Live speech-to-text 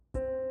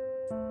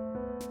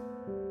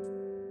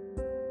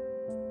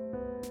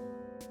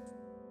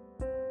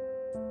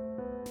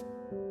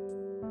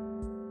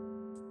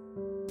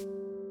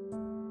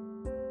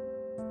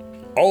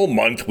All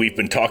month, we've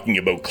been talking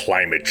about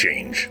climate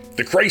change.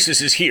 The crisis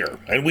is here,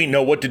 and we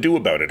know what to do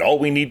about it. All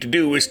we need to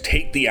do is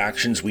take the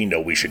actions we know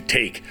we should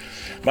take.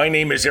 My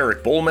name is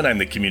Eric Bowman. I'm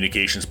the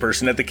communications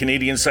person at the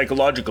Canadian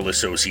Psychological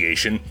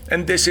Association,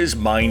 and this is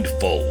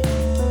Mindful.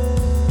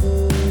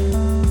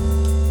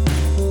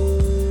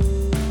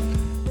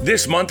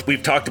 This month,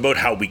 we've talked about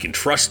how we can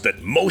trust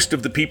that most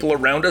of the people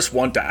around us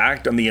want to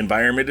act on the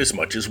environment as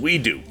much as we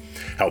do.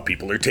 How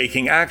people are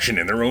taking action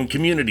in their own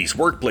communities,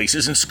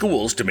 workplaces, and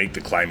schools to make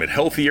the climate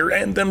healthier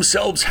and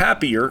themselves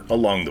happier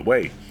along the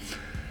way.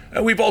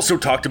 We've also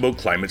talked about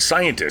climate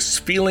scientists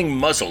feeling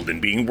muzzled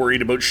and being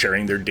worried about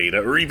sharing their data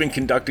or even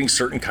conducting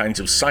certain kinds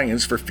of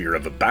science for fear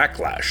of a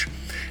backlash.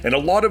 And a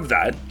lot of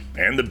that,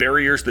 and the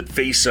barriers that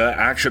face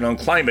action on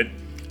climate,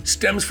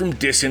 stems from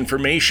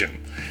disinformation.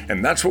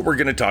 And that's what we're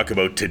going to talk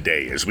about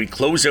today as we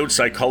close out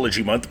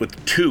Psychology Month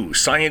with two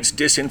science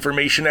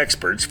disinformation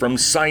experts from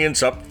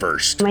Science Up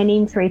First. My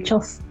name's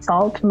Rachel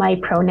Salt. My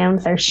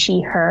pronouns are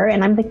she, her,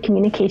 and I'm the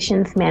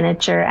communications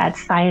manager at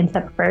Science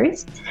Up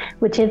First,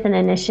 which is an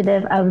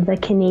initiative of the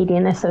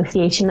Canadian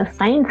Association of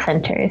Science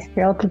Centers.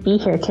 Thrilled to be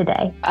here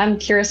today. I'm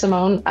Kira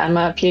Simone. I'm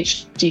a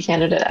PhD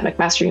candidate at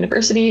McMaster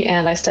University,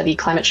 and I study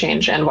climate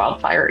change and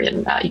wildfire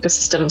in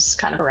ecosystems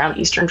kind of around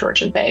Eastern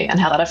Georgian Bay and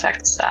how that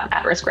affects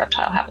at-risk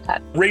reptile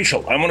habitat.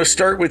 Rachel, I'm going to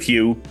start with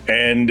you.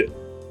 And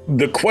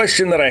the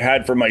question that I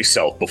had for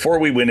myself before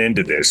we went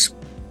into this,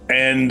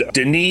 and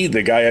Denis,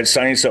 the guy at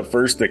Science Up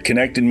First that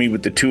connected me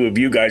with the two of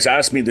you guys,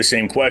 asked me the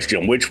same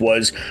question, which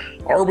was,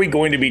 are we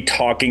going to be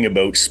talking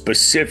about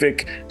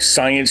specific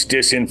science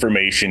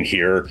disinformation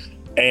here?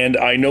 And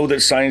I know that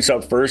Science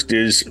Up First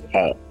is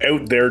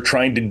out there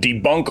trying to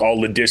debunk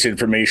all the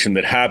disinformation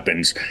that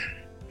happens.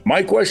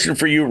 My question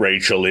for you,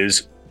 Rachel,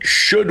 is,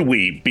 should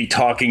we be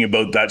talking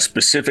about that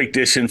specific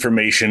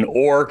disinformation,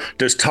 or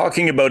does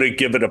talking about it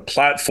give it a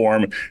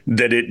platform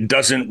that it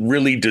doesn't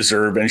really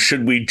deserve? And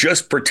should we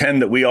just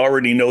pretend that we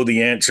already know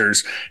the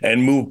answers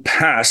and move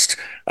past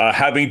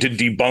having to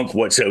debunk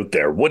what's out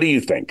there? What do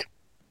you think?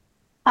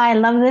 I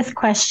love this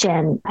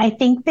question. I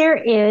think there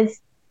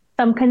is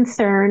some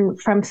concern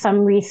from some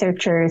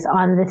researchers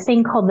on this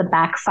thing called the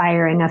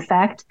backfiring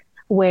effect,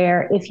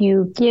 where if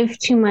you give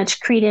too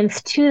much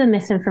credence to the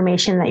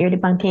misinformation that you're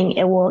debunking,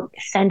 it will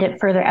send it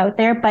further out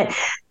there. But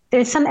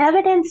there's some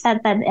evidence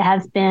that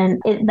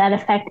that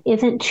effect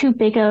isn't too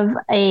big of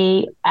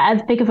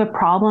as big of a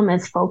problem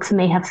as folks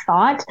may have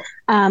thought.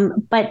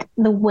 But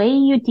the way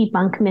you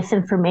debunk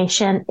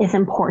misinformation is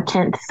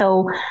important.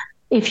 So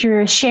if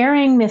you're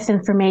sharing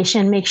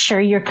misinformation, make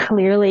sure you're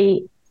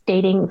clearly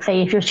stating,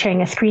 say, if you're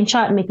sharing a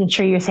screenshot, making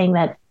sure you're saying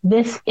that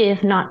this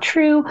is not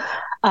true,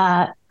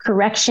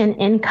 correction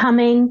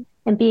incoming,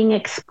 and being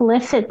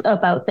explicit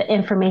about the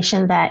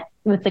information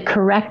with the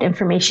correct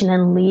information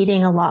and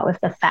leading a lot with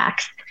the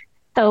facts.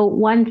 So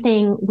one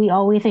thing we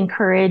always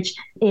encourage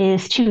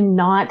is to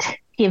not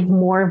give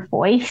more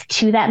voice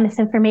to that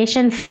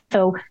misinformation,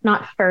 so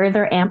not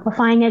further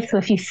amplifying it. So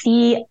if you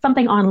see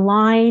something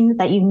online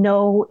that you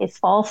know is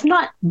false,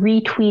 not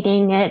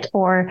retweeting it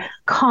or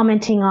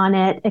commenting on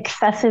it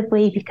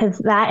excessively, because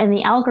that and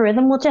the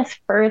algorithm will just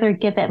further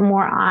give it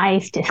more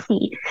eyes to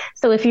see.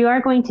 So if you are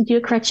going to do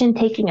a correction,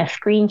 taking a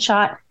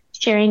screenshot,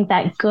 sharing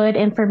that good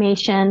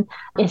information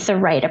is the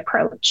right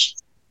approach.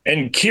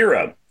 And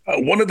Kira,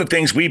 one of the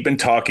things we've been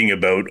talking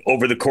about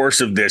over the course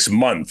of this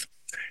month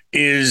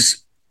is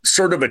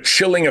sort of a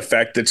chilling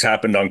effect that's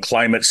happened on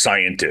climate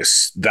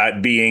scientists,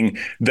 that being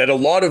that a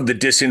lot of the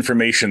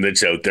disinformation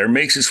that's out there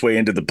makes its way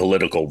into the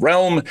political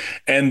realm,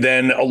 and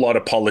then a lot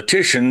of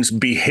politicians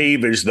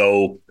behave as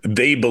though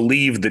they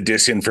believe the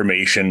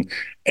disinformation.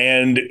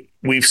 And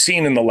we've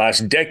seen in the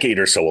last decade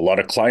or so, a lot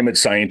of climate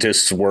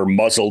scientists were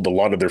muzzled. A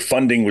lot of their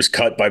funding was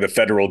cut by the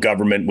federal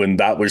government when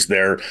that was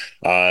their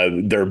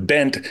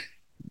bent.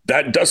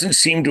 That doesn't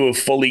seem to have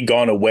fully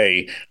gone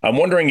away. I'm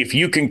wondering if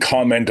you can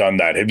comment on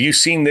that. Have you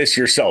seen this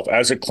yourself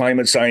as a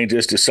climate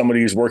scientist, as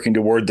somebody who's working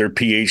toward their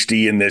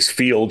PhD in this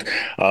field?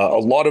 A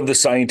lot of the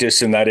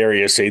scientists in that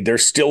area say they're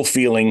still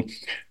feeling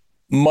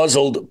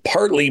muzzled,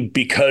 partly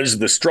because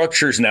the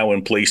structure's now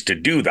in place to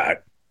do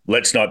that.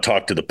 Let's not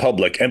talk to the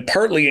public. And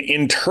partly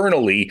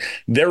internally,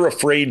 they're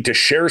afraid to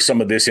share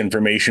some of this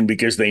information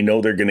because they know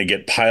they're going to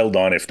get piled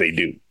on if they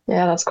do.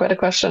 Yeah, that's quite a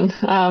question.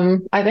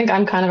 I think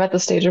I'm kind of at the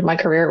stage of my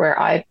career where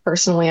I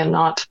personally am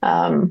not,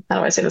 how do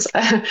I say this?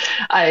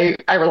 I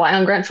rely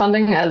on grant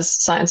funding, as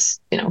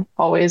science,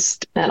 always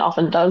and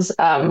often does,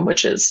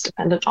 which is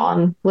dependent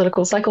on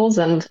political cycles.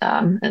 And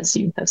as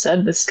you have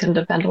said, this can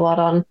depend a lot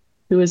on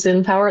who is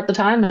in power at the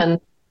time and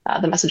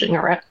the messaging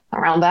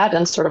around that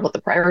and sort of what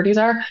the priorities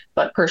are.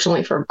 But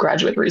personally, for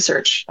graduate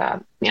research,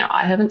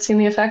 I haven't seen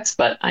the effects,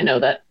 but I know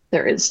that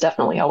there is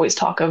definitely always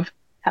talk of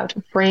how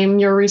to frame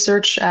your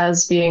research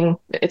as being,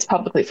 it's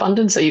publicly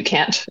funded, so you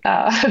can't,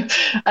 I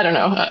don't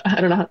know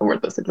how to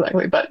word this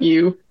exactly, but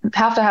you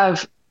have to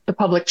have the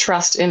public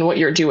trust in what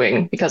you're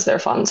doing because their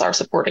funds are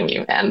supporting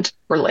you, and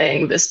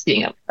relaying this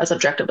being as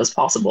objective as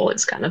possible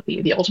is kind of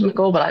the ultimate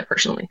goal. But I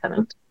personally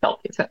haven't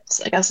felt the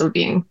effects, I guess, of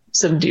being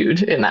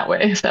subdued in that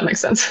way, if that makes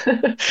sense.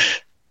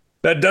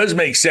 That does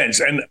make sense.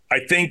 And I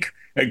think,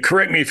 and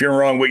correct me if you're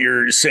wrong, what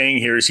you're saying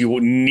here is you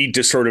will need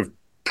to sort of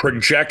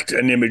project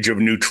an image of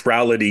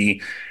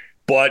neutrality,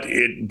 but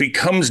it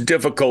becomes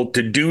difficult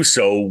to do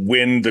so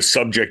when the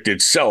subject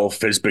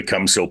itself has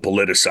become so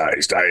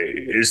politicized.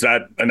 Is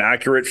that an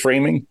accurate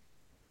framing?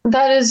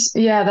 That is,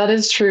 yeah, that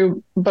is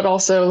true. But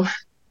also,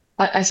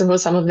 I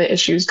suppose some of the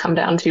issues come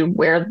down to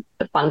where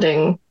the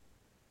funding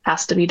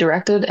has to be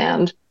directed.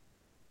 And,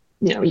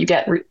 you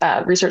get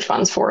research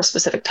funds for a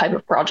specific type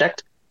of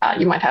project.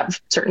 You might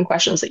have certain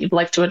questions that you'd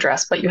like to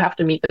address, but you have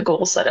to meet the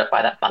goals set up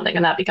by that funding.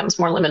 And that becomes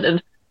more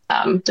limited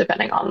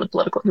depending on the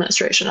political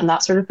administration and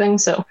that sort of thing.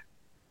 So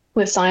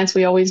with science,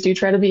 we always do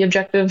try to be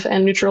objective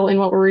and neutral in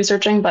what we're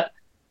researching, but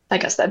I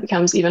guess that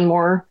becomes even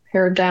more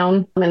pared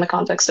down in the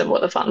context of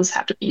what the funds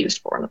have to be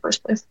used for in the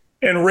first place.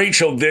 And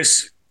Rachel,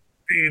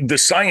 the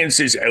science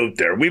is out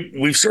there.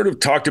 We've sort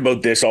of talked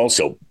about this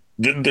also.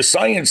 The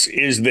science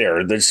is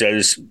there that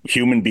says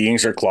human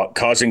beings are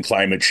causing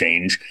climate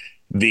change.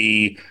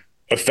 The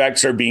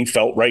effects are being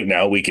felt right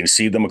now. We can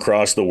see them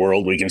across the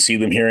world. We can see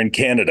them here in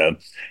Canada.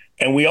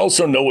 And we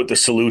also know what the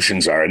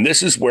solutions are. And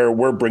this is where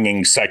we're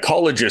bringing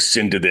psychologists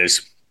into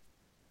this.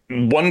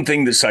 One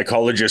thing that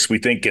psychologists we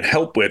think can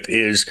help with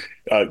is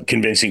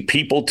convincing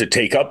people to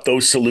take up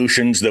those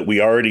solutions that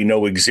we already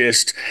know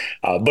exist.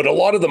 But a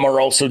lot of them are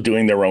also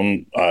doing their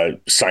own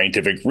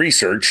scientific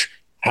research,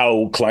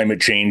 how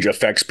climate change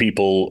affects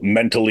people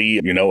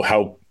mentally,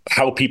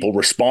 how people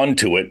respond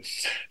to it.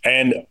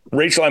 And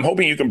Rachel, I'm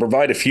hoping you can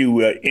provide a few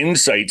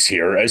insights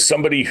here as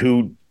somebody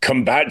who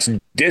combats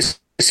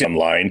disinformation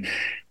online.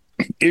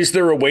 Is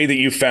there a way that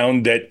you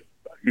found that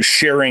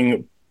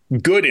sharing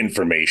good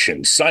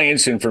information,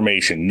 science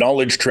information,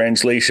 knowledge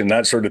translation,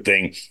 that sort of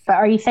thing?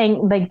 Are you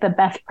saying like the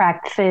best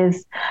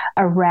practices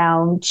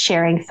around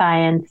sharing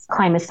science,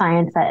 climate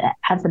science that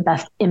has the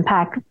best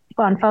impact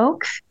on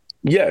folks?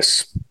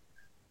 Yes.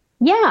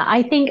 Yeah,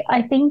 I think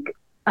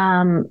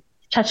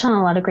touched on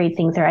a lot of great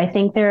things there. I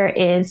think there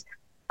is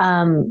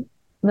the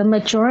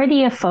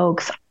majority of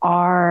folks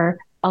are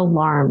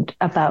alarmed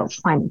about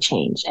climate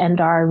change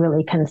and are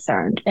really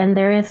concerned. And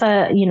there is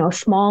a,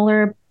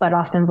 smaller but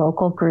often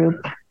vocal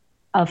group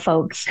of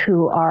folks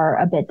who are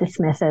a bit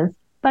dismissive.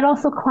 But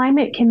also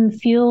climate can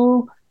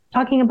feel,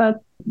 talking about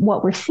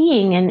what we're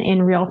seeing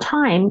in real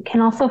time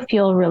can also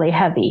feel really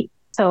heavy.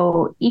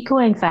 So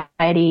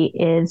eco-anxiety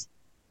is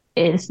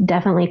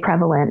definitely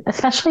prevalent,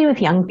 especially with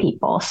young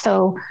people.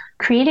 So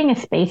creating a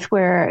space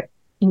where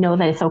you know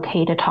that it's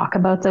okay to talk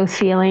about those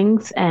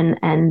feelings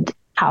and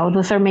how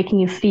those are making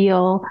you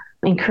feel,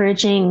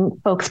 encouraging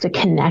folks to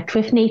connect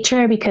with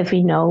nature, because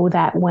we know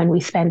that when we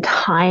spend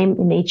time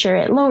in nature,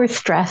 it lowers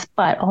stress,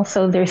 but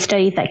also there's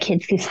studies that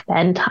kids who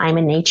spend time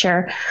in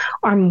nature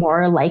are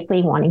more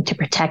likely wanting to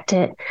protect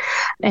it.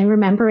 And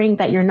remembering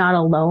that you're not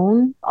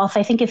alone. Also,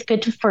 I think it's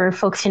good for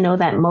folks to know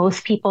that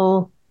most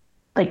people,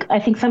 I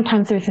think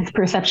sometimes there's this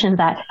perception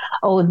that,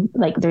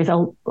 there's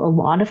a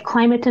lot of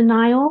climate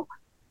denial,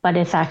 but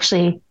it's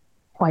actually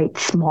quite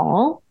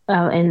small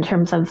in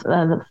terms of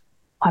the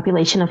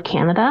population of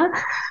Canada.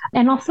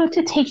 And also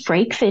to take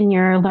breaks in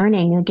your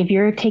learning. Like if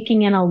you're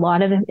taking in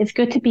it's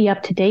good to be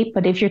up to date,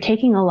 but if you're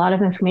taking a lot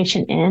of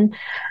information in,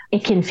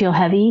 it can feel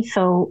heavy.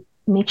 So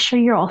make sure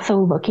you're also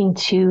looking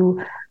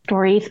to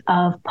stories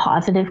of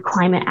positive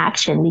climate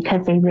action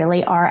because they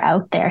really are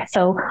out there.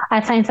 So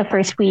at Science at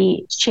First,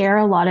 we share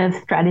a lot of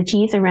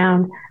strategies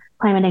around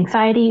climate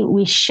anxiety.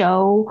 We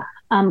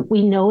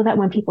know that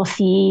when people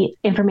see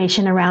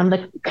information around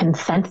the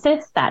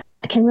consensus, that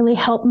can really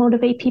help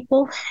motivate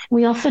people.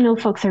 We also know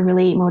folks are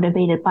really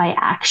motivated by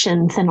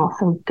actions and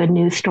also good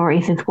news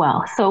stories as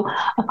well. So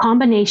a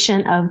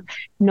combination of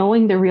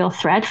knowing the real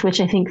threats,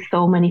 which I think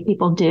so many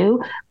people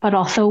do, but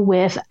also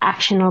with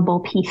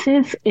actionable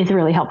pieces is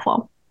really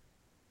helpful.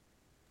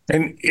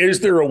 And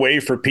is there a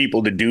way for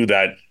people to do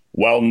that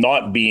while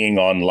not being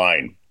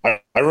online? I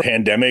remember the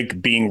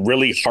pandemic being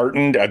really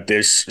heartened at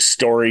this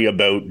story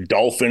about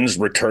dolphins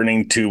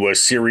returning to a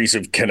series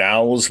of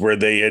canals where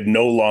they had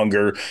no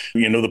longer,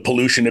 the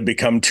pollution had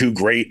become too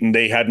great and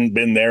they hadn't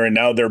been there. And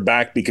now they're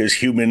back because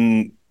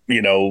human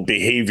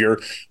behavior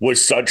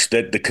was such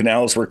that the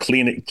canals were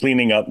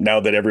cleaning up now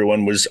that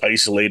everyone was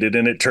isolated.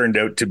 And it turned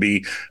out to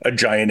be a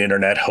giant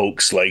internet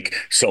hoax, like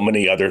so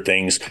many other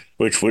things,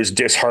 which was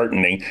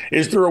disheartening.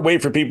 Is there a way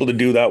for people to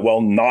do that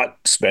while not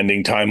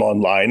spending time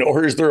online,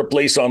 or is there a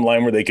place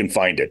online where they can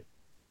find it?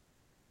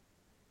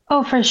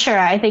 Oh, for sure.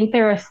 I think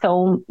there are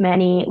so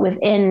many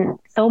within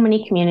so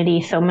many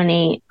communities, so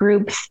many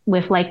groups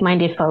with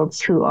like-minded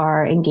folks who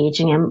are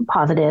engaging in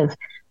positive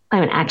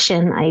climate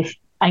action.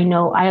 I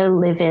know I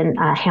live in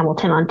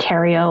Hamilton,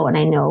 Ontario, and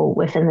I know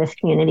within this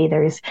community,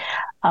 there's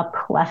a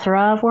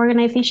plethora of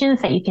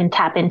organizations that you can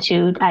tap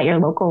into at your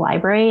local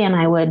library. And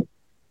I would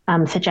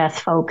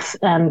suggest folks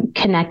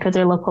connect with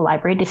their local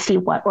library to see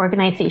what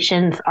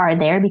organizations are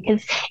there,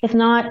 because if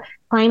not,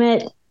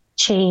 climate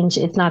change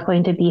is not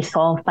going to be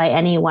solved by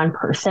any one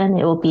person.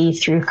 It will be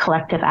through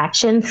collective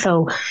action.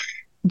 So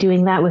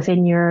doing that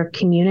within your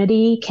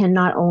community can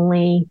not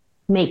only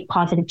make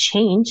positive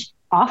change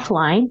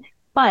offline,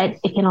 but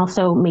it can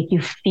also make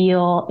you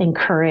feel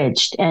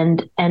encouraged.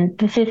 And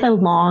this is a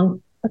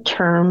long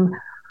term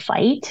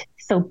fight.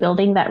 So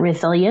building that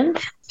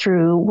resilience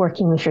through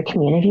working with your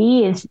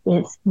community is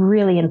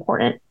really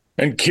important.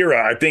 And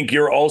Kira, I think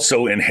you're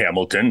also in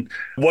Hamilton.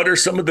 What are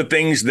some of the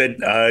things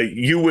that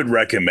you would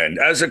recommend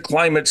as a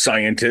climate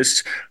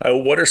scientist?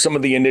 What are some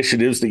of the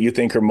initiatives that you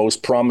think are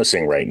most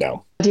promising right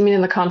now? Do you mean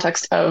in the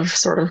context of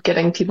sort of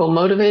getting people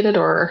motivated,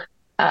 or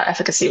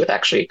efficacy with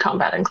actually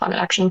combating climate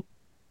action?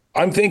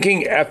 I'm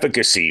thinking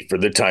efficacy for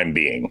the time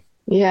being.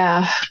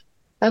 Yeah,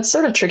 that's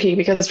sort of tricky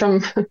because from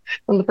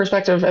the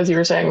perspective, as you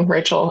were saying,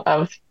 Rachel,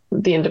 of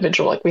the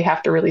individual, like we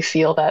have to really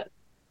feel that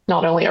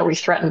not only are we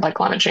threatened by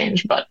climate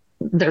change, but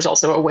there's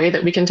also a way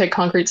that we can take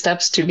concrete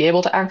steps to be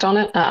able to act on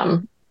it.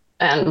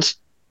 And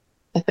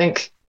I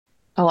think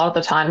a lot of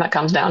the time that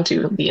comes down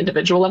to the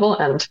individual level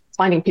and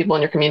finding people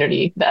in your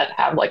community that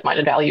have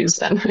like-minded values.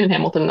 And in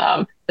Hamilton,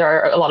 there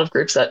are a lot of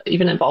groups that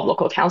even involve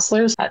local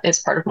counselors.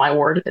 It's part of my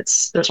ward.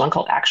 There's one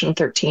called Action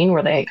 13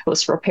 where they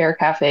host repair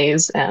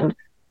cafes and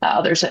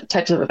there's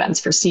types of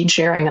events for seed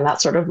sharing and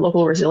that sort of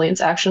local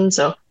resilience action.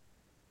 So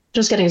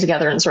just getting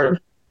together and sort of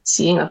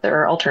seeing that there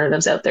are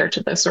alternatives out there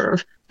to the sort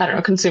of, I don't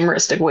know,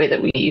 consumeristic way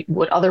that we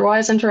would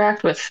otherwise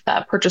interact with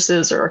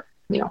purchases or,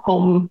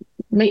 home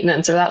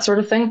maintenance or that sort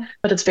of thing.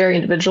 But it's very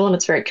individual and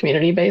it's very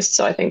community based.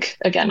 So I think,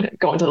 again,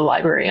 going to the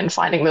library and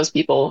finding those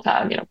people,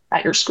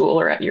 at your school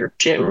or at your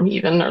gym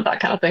even, or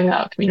that kind of thing,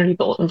 community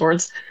bulletin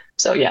boards.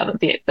 So yeah,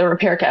 the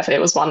repair cafe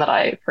was one that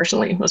I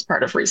personally was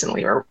part of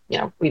recently where,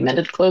 we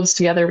mended clothes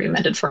together, we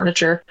mended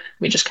furniture,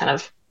 we just kind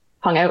of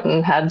hung out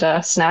and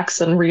had snacks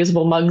and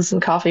reusable mugs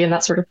and coffee and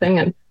that sort of thing.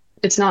 And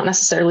it's not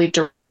necessarily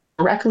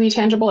directly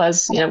tangible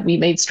as, we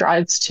made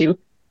strides to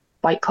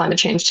fight climate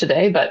change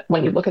today. But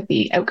when you look at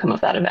the outcome of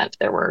that event,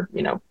 there were,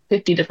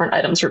 50 different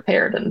items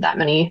repaired and that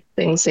many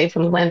things saved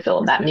from the landfill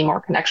and that many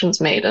more connections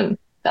made. And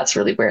that's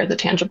really where the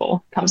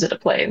tangible comes into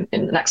play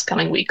in the next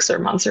coming weeks or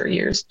months or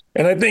years.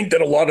 And I think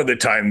that a lot of the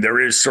time there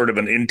is sort of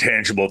an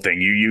intangible thing.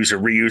 You use a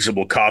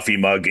reusable coffee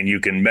mug and you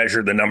can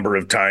measure the number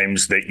of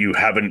times that you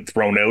haven't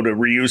thrown out a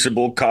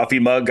reusable coffee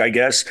mug, I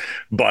guess.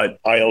 But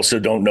I also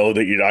don't know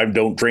that I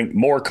don't drink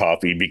more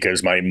coffee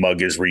because my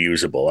mug is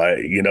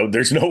reusable.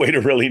 There's no way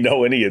to really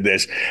know any of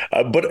this.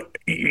 But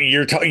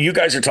you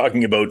guys are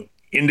talking about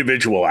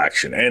individual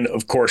action. And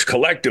of course,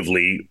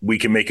 collectively, we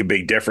can make a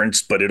big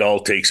difference, but it all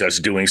takes us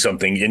doing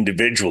something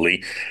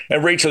individually.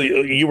 And Rachel,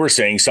 you were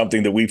saying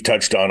something that we've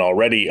touched on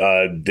already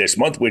this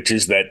month, which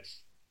is that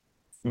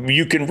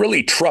you can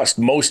really trust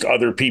most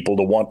other people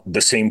to want the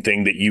same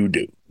thing that you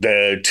do,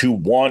 to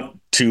want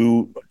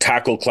to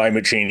tackle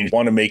climate change,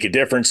 want to make a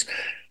difference.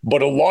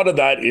 But a lot of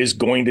that is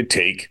going to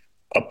take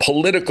a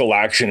political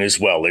action as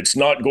well. It's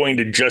not going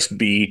to just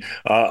be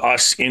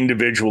us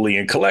individually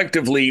and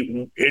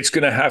collectively. It's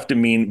going to have to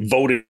mean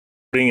voting.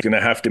 It's going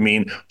to have to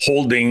mean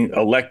holding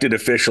elected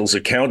officials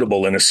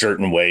accountable in a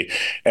certain way.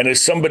 And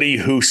as somebody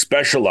who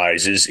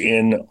specializes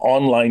in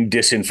online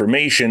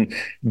disinformation,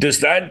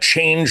 does that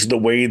change the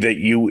way that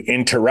you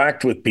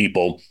interact with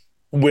people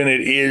when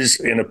it is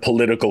in a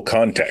political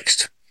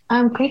context?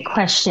 Great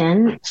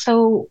question.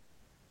 So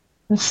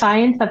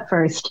Science Up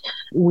First,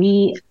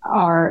 we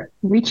are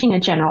reaching a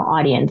general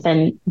audience,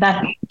 and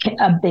that's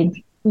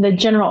the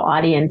general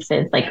audience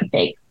is like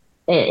big.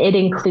 It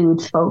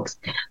includes folks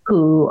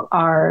who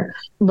are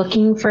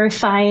looking for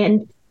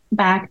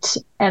science-backed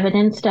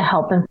evidence to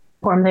help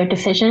inform their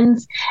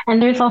decisions.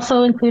 And there's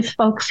also includes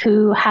folks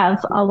who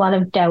have a lot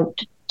of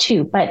doubt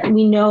too. But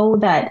we know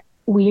that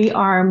we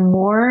are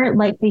more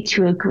likely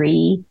to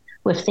agree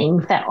with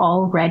things that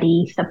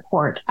already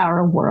support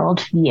our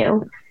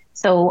worldview.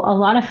 So a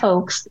lot of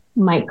folks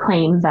might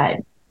claim that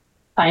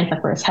Science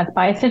Up First has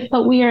biases,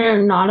 but we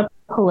are not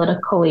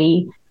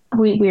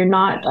we're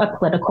not a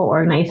political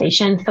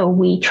organization. So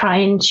we try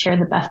and share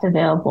the best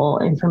available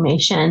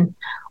information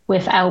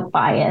without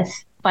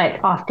bias. But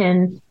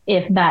often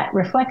if that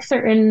reflects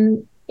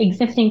certain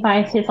existing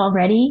biases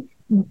already,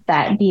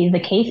 that be the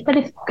case. But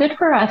it's good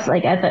for us,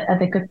 like as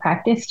a good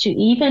practice, to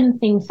even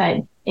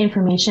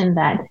information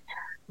that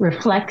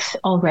reflects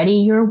already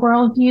your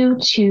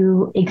worldview,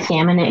 to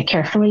examine it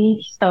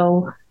carefully.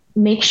 So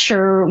make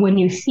sure when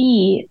you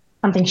see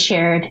something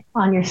shared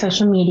on your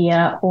social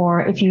media, or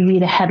if you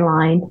read a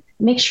headline,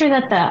 make sure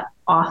that the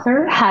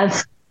author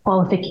has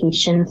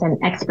qualifications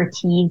and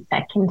expertise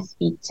that can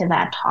speak to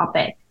that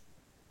topic.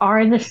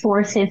 Are the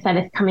sources that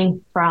it's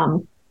coming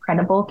from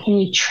credible? Can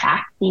you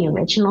track the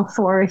original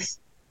source?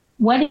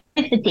 What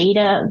is the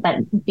data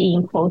that's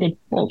being pulled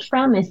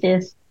from? Is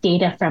this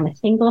data from a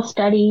single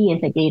study?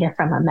 Is it data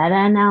from a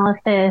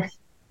meta-analysis?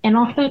 And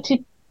also,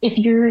 if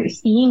you're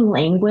seeing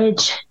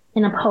language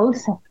in a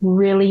post that's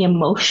really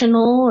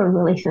emotional or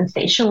really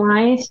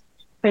sensationalized,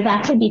 for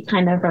that to be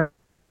kind of a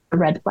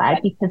red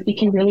flag, because we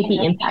can really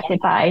be impacted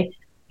by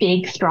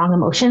big, strong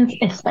emotions,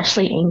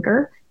 especially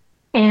anger.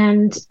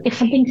 And if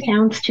something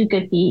sounds too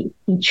good to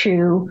be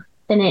true,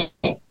 then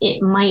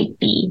it might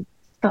be.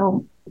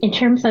 So in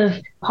terms of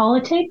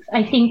politics,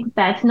 I think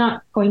that's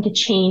not going to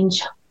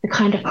change the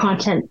kind of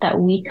content that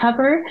we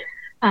cover.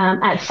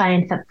 at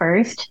Science at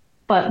First,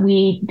 but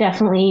we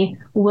definitely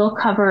will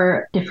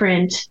cover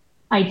different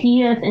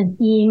ideas and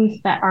themes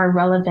that are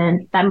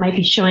relevant that might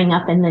be showing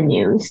up in the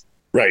news.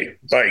 Right.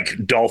 Like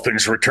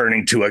dolphins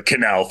returning to a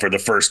canal for the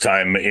first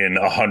time in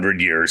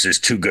 100 years is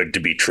too good to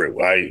be true.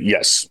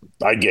 Yes,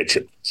 I get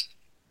you.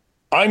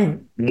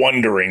 I'm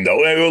wondering,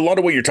 though, a lot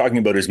of what you're talking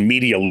about is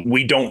media.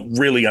 We don't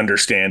really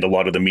understand a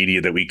lot of the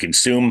media that we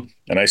consume.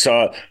 And I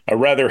saw a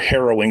rather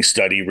harrowing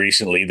study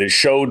recently that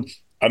showed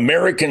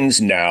Americans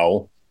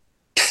now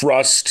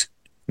trust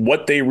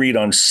what they read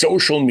on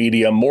social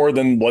media more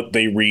than what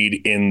they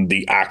read in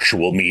the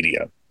actual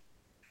media.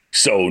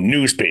 So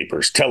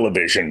newspapers,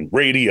 television,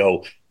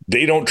 radio,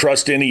 they don't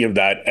trust any of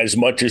that as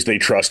much as they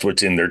trust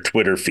what's in their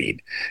Twitter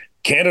feed.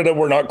 Canada,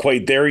 we're not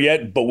quite there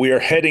yet, but we are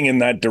heading in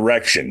that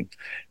direction.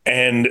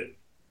 And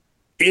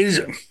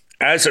is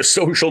as a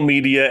social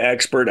media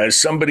expert, as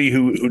somebody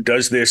who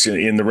does this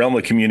in the realm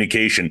of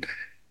communication,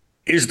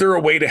 is there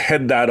a way to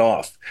head that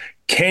off?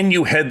 Can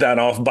you head that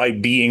off by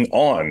being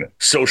on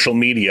social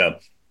media?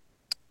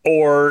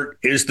 Or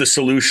is the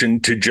solution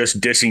to just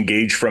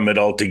disengage from it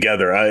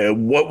altogether?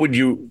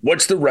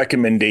 What's the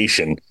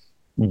recommendation,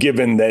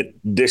 given that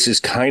this is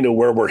kind of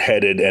where we're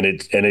headed and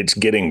it's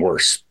getting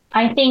worse?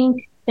 I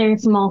think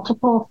there's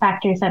multiple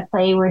factors at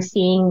play. We're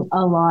seeing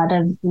a lot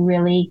of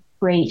really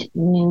great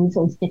news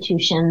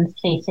institutions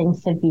facing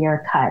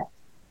severe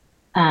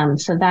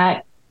cuts. So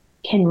that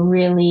can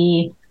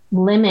really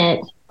limit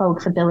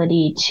folks'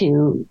 ability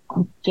to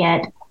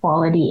get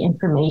quality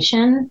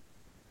information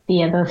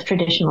via those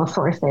traditional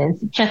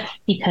sources, just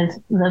because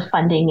the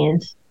funding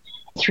is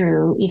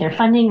through either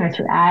funding or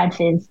through ads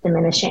is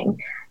diminishing.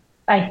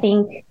 I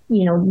think,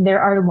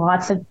 there are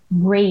lots of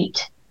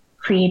great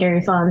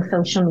creators on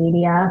social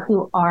media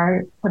who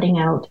are putting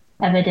out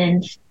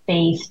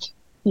evidence-based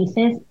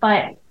pieces,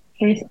 but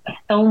there's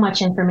so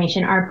much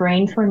information. Our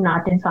brains were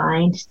not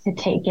designed to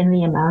take in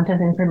the amount of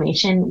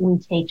information we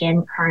take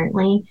in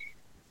currently.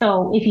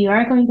 So if you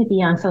are going to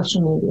be on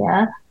social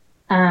media,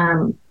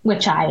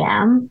 which I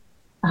am,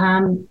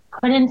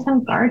 put in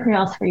some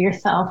guardrails for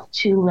yourself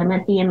to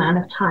limit the amount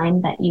of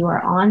time that you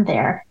are on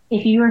there.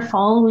 If you are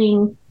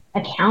following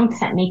accounts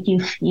that make you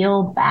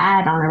feel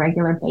bad on a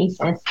regular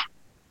basis,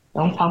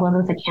 don't follow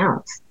those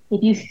accounts.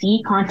 If you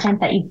see content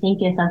that you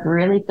think is of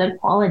really good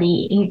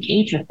quality,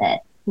 engage with it,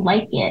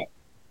 like it,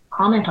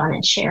 comment on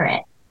it, share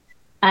it.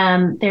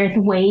 There's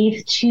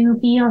ways to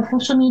be on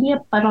social media,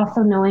 but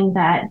also knowing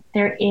that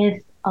there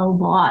is a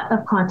lot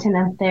of content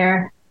out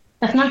there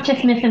that's not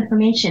just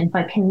misinformation,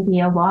 but can be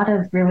a lot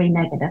of really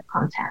negative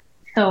content.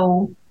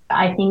 So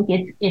I think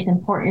it's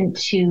important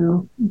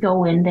to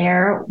go in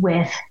there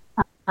with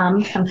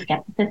some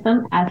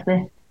skepticism, as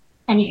with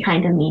any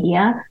kind of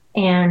media.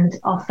 And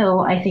also,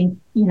 I think,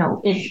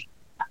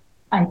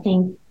 I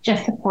think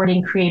just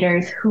supporting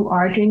creators who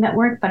are doing that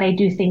work, but I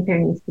do think there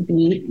needs to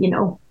be,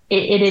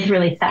 it is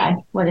really sad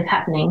what is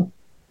happening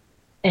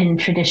in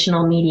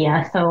traditional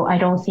media. So I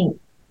don't think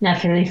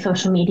necessarily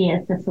social media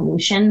is the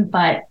solution,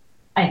 but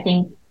I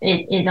think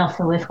it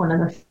also is one of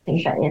the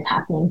things that is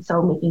happening.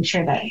 So making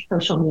sure that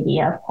social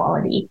media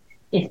quality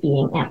is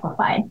being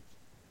amplified.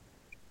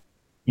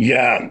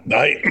 Yeah,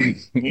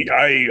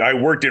 I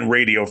worked in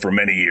radio for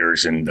many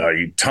years, and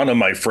a ton of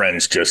my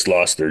friends just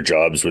lost their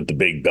jobs with the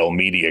big Bell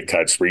Media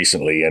cuts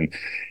recently, and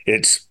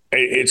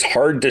it's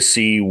hard to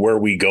see where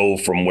we go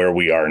from where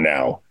we are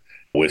now,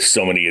 with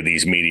so many of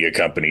these media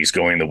companies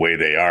going the way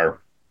they are.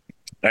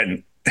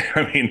 And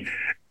I mean,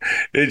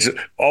 it's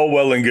all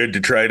well and good to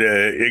try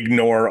to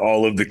ignore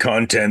all of the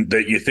content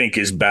that you think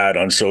is bad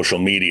on social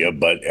media.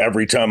 But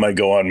every time I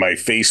go on my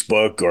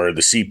Facebook or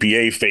the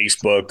CPA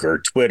Facebook or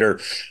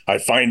Twitter, I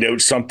find out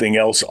something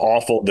else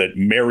awful that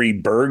Mary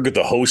Berg,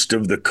 the host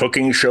of the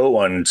cooking show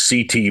on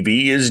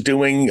CTV, is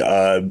doing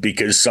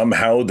because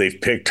somehow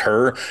they've picked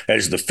her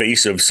as the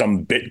face of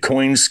some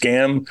Bitcoin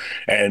scam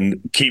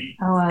and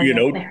keep, I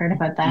heard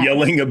about that.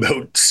 Yelling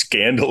about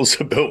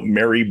scandals about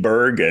Mary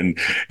Berg. And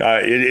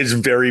it is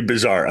very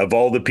bizarre. Of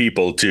all the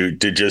people to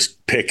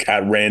just pick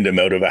at random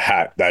out of a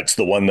hat, that's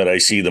the one that I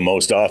see the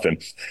most often.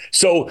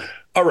 So,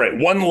 all right,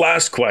 one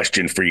last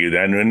question for you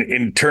then.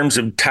 In terms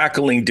of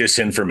tackling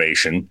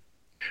disinformation,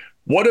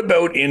 what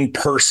about in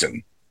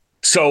person?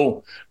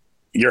 So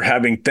you're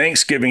having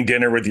Thanksgiving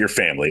dinner with your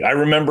family. I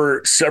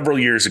remember several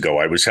years ago,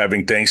 I was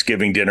having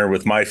Thanksgiving dinner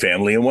with my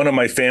family, and one of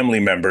my family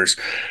members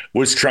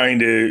was trying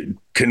to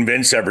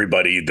convince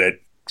everybody that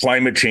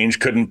climate change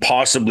couldn't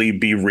possibly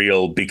be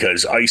real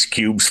because ice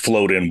cubes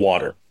float in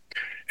water.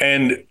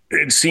 And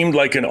it seemed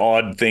like an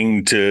odd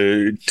thing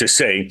to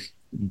say,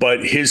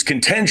 but his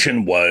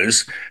contention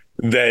was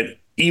that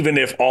even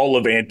if all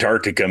of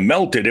Antarctica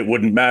melted, it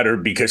wouldn't matter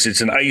because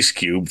it's an ice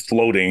cube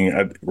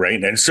floating,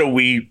 right? And so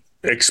we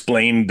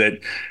explained that,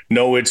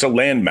 no, it's a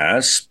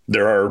landmass.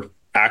 There are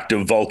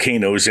active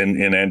volcanoes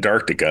in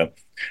Antarctica.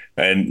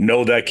 And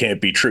no, that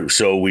can't be true.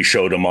 So we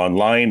showed him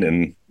online,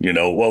 and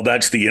Well,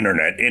 that's the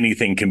internet.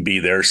 Anything can be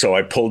there. So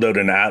I pulled out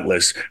an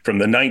atlas from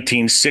the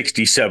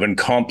 1967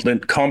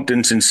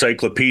 Compton's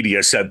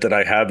Encyclopedia set that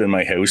I have in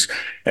my house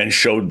and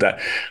showed that,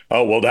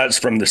 oh, well, that's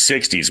from the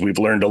 60s. We've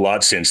learned a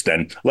lot since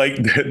then. Like,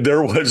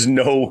 there was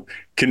no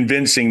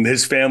convincing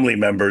this family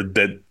member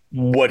that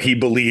what he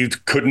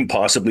believed couldn't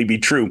possibly be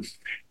true.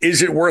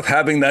 Is it worth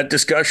having that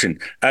discussion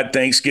at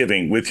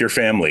Thanksgiving with your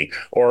family,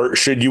 or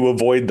should you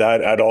avoid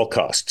that at all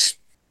costs?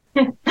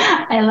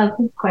 I love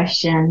this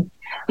question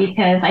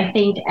because I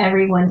think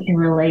everyone can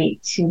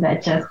relate to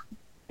that just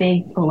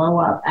big blow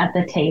up at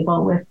the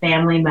table with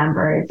family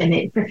members.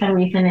 And for some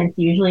reason, it's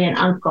usually an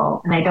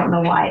uncle. And I don't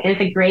know why.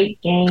 There's a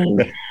great game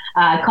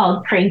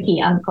called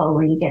Cranky Uncle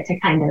where you get to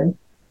kind of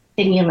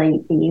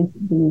simulate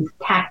these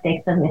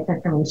tactics of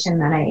misinformation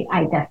that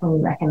I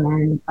definitely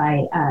recommend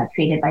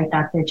created by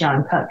Dr.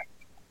 John Cook.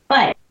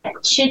 But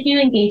should you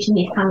engage in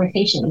these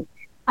conversations?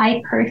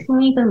 I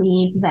personally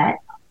believe that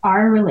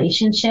our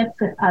relationships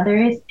with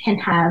others can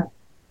have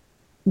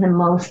the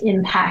most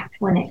impact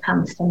when it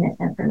comes to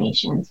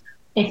misinformation.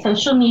 A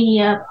social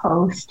media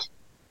post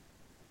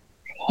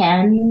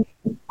can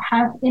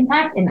have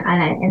impact, and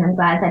I'm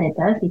glad that it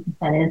does because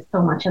that is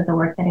so much of the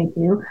work that I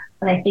do.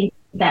 But I think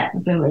that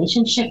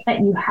relationship that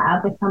you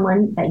have with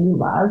someone that you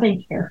love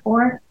and care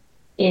for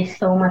is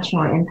so much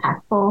more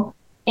impactful.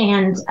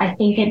 And I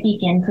think it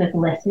begins with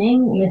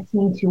listening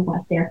to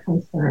what their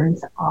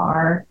concerns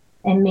are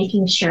and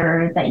making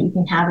sure that you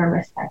can have a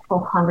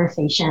respectful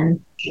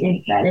conversation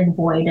that is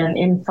void of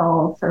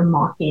insults or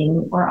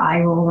mocking or eye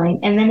rolling.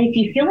 And then if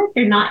you feel like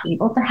you're not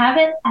able to have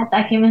it at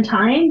that given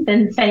time,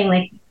 then saying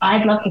like,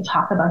 I'd love to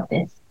talk about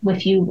this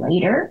with you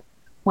later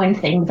when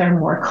things are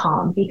more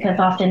calm, because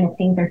often if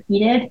things are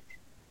heated,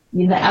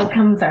 the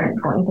outcomes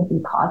aren't going to be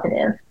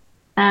positive.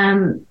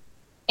 And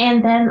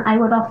then I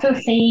would also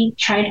say,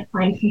 try to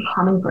find some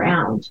common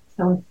ground.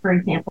 So for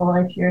example,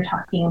 if you're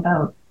talking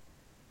about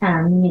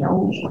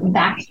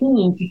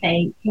vaccines, you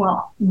say,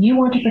 well, you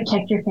want to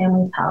protect your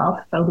family's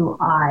health, so do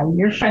I.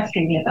 You're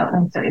frustrated about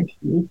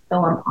uncertainty,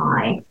 so am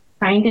I.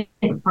 Trying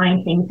to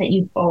find things that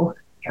you both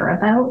care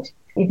about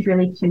is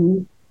really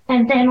key.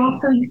 And then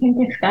also you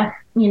can discuss,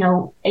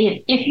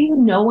 if you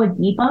know a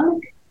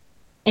debunk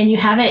and you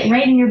have it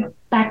right in your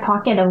back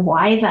pocket of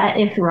why that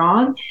is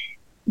wrong,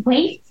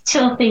 wait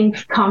till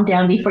things calm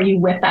down before you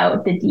whip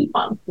out the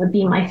debunk would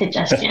be my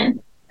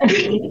suggestion.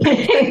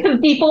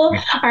 People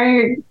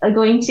are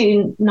going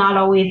to not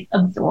always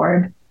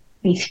absorb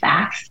these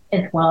facts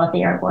as well as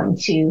they are going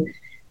to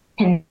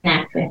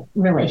connect with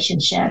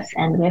relationships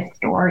and with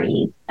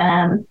stories.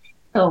 And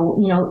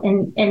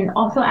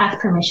also ask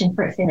permission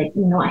for it. Say like,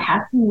 I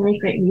have some really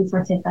great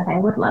resources that I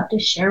would love to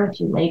share with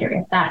you later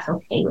if that's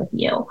okay with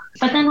you.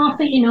 But then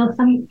also,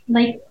 some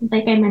like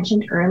I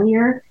mentioned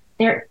earlier,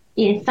 there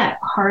is that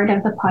part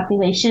of the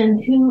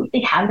population who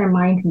they have their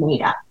mind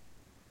made up.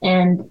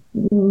 And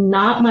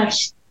not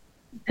much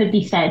could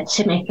be said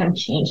to make them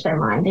change their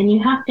mind. And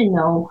you have to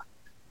know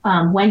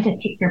when to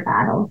pick your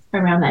battles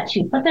around that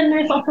too. But then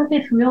there's also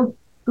this real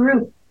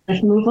group,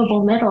 this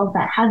movable middle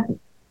that has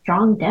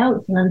strong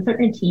doubts and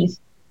uncertainties.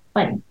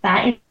 But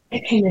that is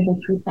kind of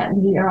the group that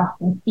we are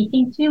often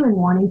speaking to and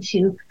wanting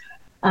to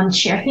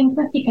share things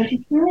with, because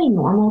it's really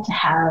normal to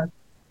have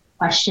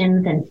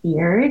questions and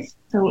fears.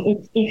 So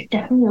it's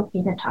definitely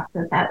okay to talk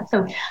about that.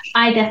 So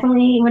I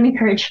definitely would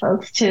encourage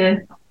folks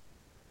to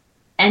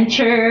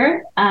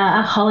enter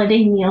a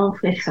holiday meal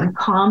with some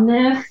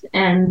calmness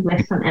and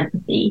with some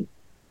empathy.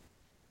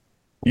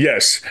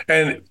 Yes.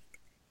 And,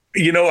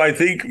 I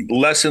think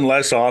less and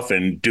less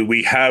often do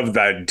we have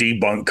that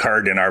debunk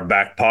card in our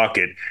back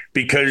pocket,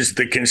 because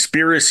the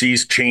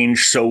conspiracies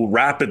change so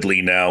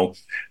rapidly now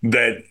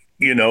that,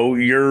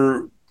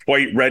 you're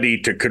quite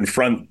ready to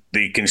confront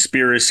the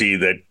conspiracy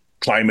that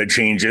climate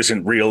change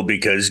isn't real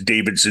because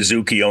David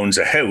Suzuki owns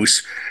a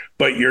house,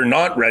 but you're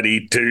not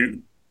ready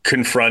to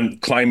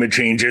confront climate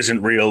change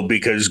isn't real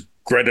because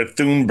Greta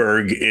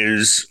Thunberg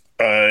is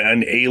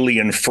an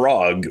alien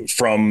frog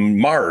from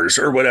Mars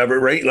or whatever,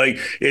 right? Like,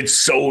 it's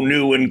so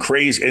new and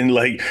crazy, and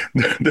like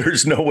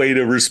there's no way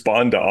to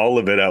respond to all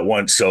of it at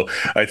once. So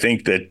I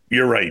think that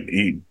you're right.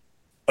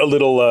 A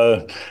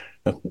little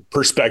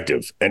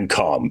perspective and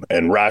calm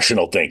and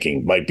rational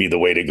thinking might be the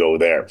way to go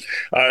there.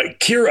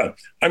 Kira,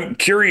 I'm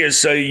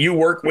curious, you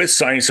work with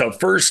Science Up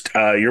First.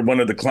 You're one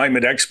of the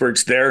climate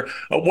experts there.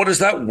 What does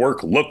that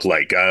work look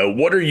like?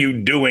 What are you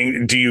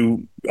doing? Do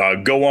you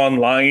go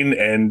online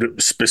and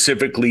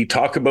specifically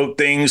talk about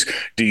things?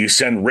 Do you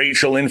send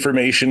Rachel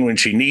information when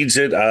she needs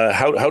it?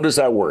 How does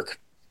that work?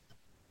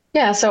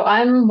 Yeah, so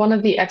I'm one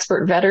of the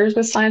expert vetters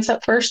with Science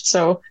Up First.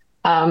 So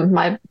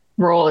my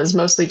role is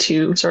mostly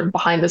to sort of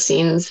behind the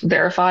scenes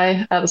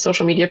verify the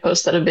social media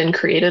posts that have been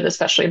created,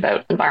 especially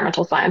about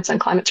environmental science and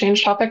climate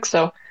change topics.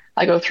 So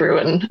I go through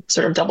and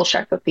sort of double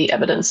check that the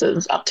evidence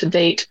is up to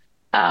date,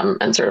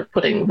 and sort of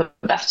putting the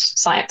best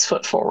science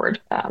foot forward.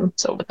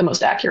 So with the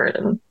most accurate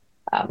and,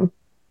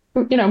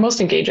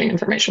 most engaging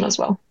information as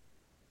well.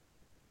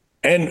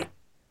 And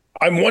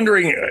I'm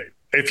wondering,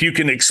 if you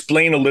can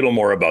explain a little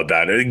more about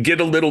that and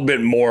get a little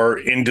bit more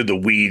into the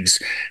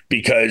weeds,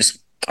 because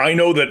I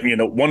know that,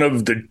 one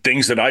of the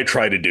things that I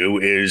try to do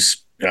is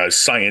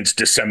science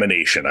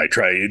dissemination. I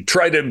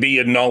try to be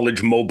a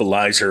knowledge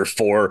mobilizer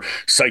for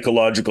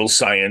psychological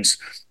science.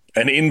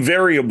 And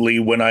invariably,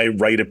 when I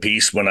write a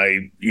piece, when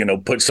I,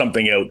 put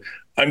something out,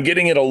 I'm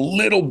getting it a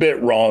little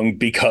bit wrong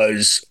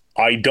because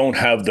I don't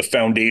have the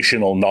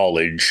foundational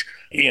knowledge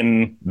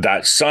in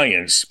that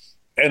science.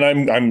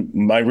 And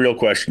my real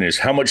question is,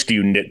 how much do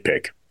you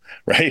nitpick,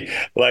 right?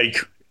 Like,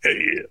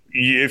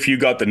 if you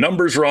got the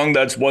numbers wrong,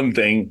 that's one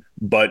thing,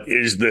 but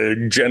is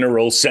the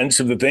general sense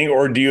of the thing,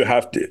 or do you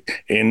have to,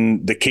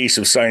 in the case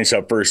of Science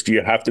Up First, do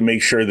you have to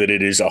make sure that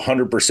it is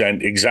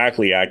 100%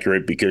 exactly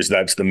accurate because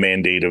that's the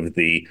mandate of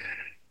the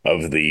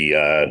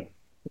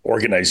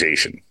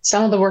organization?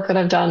 Some of the work that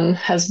I've done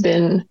has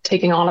been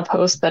taking on a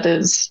post that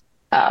is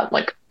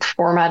like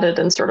formatted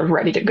and sort of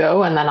ready to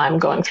go, and then I'm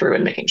going through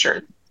and making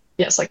sure,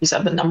 yes, like you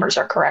said, the numbers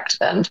are correct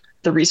and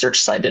the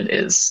research cited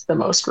is the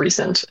most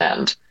recent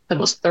and the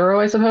most thorough,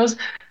 I suppose.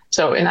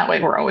 So in that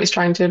way, we're always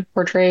trying to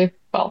portray,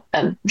 well,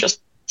 and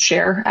just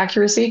share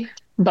accuracy.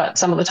 But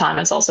some of the time,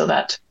 it's also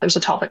that there's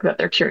a topic that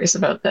they're curious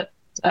about that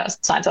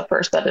Science Up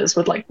First, that is,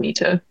 would like me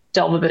to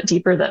delve a bit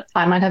deeper that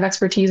I might have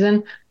expertise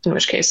in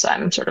which case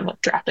I'm sort of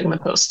like drafting the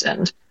post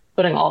and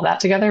putting all that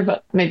together.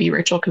 But maybe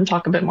Rachel can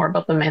talk a bit more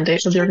about the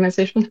mandate of the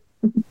organization.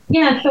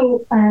 Yeah,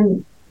 so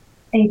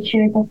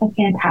Chair does a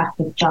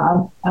fantastic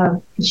job.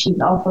 She's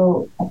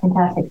also a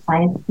fantastic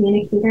science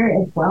communicator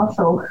as well.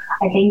 So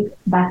I think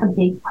that's a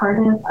big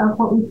part of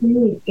what we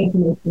do is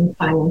making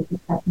science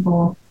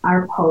accessible.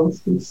 Our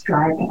posts, we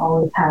strive to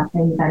always have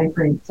things at a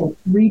grade 6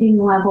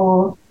 reading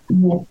level.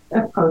 This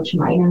approach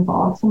might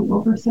involve some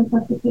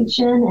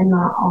oversimplification, and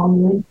not all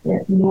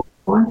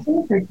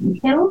nuances or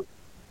details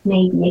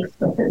may be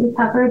explicitly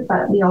covered,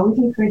 but we always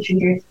encourage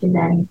readers to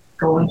then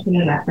go into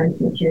the reference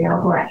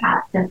material or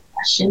ask us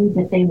questions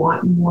if they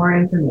want more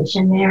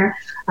information there.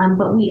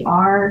 But we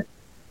are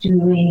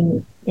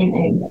doing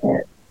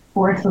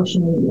for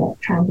social media,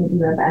 trying to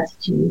do our best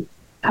to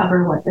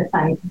cover what the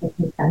scientific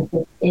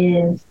consensus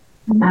is.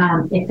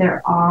 If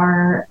there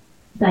are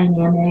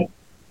dynamics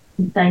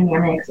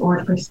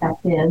or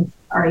perspectives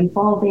are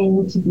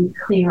evolving, to be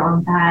clear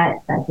on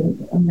that. I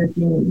think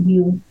emerging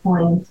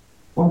viewpoints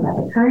and that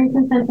the current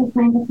consensus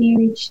might be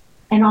reached.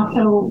 And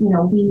also,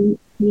 we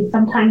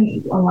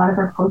sometimes, a lot of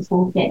our posts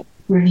will get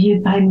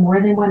reviewed by more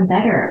than one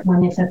vettor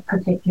when it's a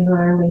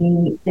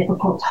particularly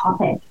difficult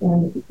topic.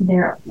 And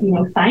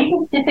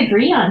scientists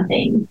disagree on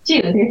things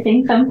too.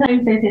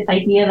 Sometimes there's this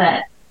idea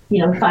that,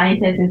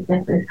 scientists is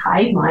just this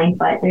hive mind,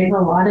 but there's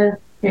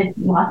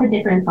lots of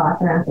different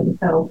thoughts around things.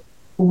 So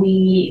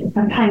we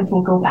sometimes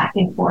will go back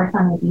and forth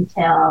on the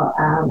detail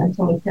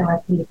until we feel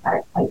like we've got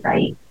it quite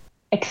right.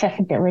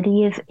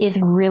 Accessibility is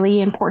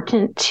really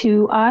important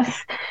to us.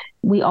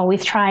 We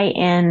always try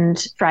and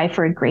strive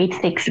for a grade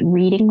 6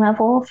 reading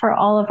level for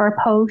all of our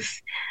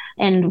posts.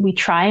 And we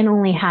try and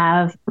only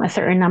have a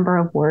certain number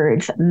of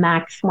words,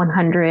 max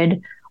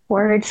 100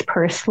 words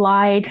per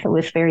slide. So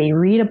it's very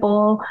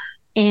readable.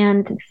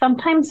 And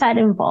sometimes that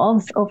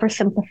involves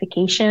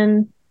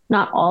oversimplification.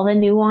 Not all the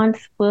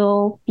nuance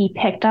will be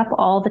picked up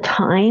all the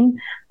time,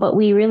 but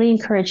we really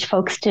encourage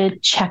folks to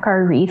check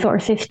our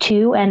resources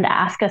too and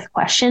ask us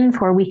questions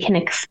where we can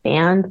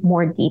expand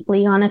more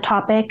deeply on a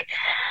topic.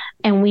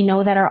 And we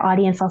know that our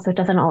audience also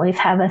doesn't always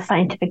have a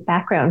scientific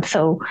background.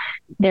 So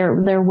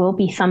there will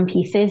be some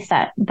pieces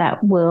that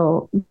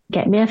will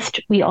get missed.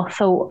 We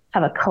also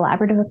have a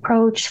collaborative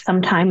approach.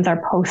 Sometimes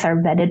our posts are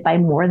vetted by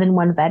more than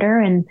one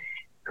vettor and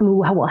who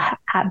will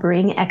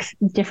bring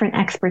different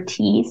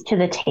expertise to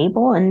the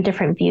table and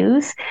different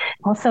views.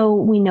 Also,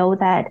 we know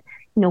that,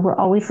 we're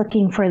always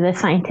looking for the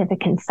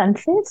scientific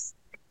consensus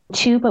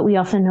too, but we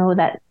also know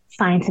that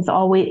science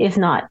is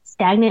not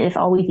stagnant, it's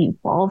always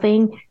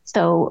evolving.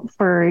 So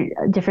for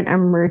different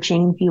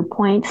emerging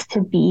viewpoints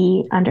to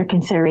be under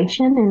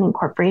consideration and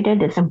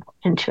incorporated is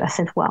important to us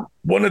as well.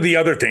 One of the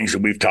other things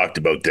that we've talked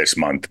about this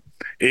month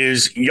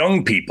is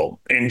young people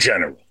in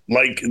general.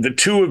 Like, the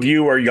two of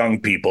you are young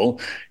people.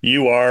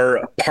 You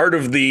are part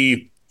of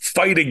the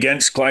fight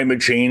against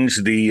climate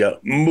change, the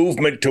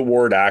movement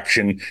toward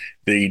action,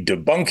 the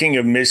debunking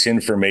of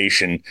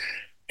misinformation.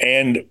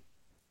 And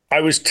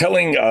I was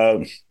telling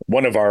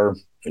one of our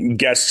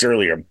guests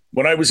earlier,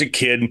 when I was a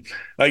kid,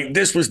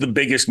 this was the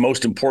biggest,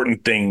 most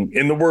important thing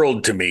in the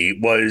world to me,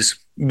 was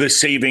the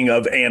saving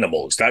of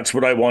animals. That's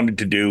what I wanted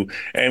to do.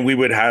 And we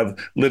would have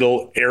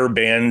little air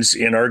bands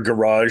in our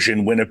garage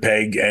in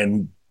Winnipeg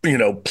and,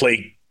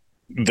 play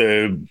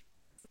the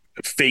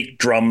fake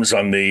drums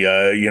on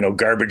the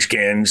garbage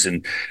cans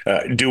and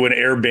do an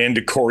air band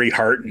to Corey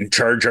Hart and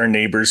charge our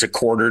neighbors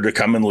 $0.25 to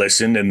come and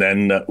listen, and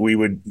then we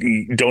would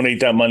donate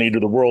that money to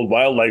the World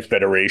Wildlife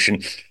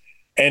Federation.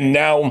 And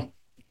now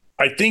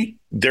I think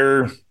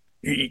they're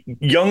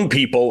young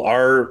people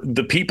are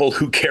the people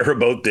who care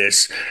about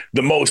this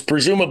the most,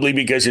 presumably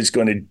because it's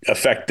going to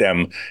affect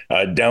them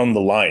down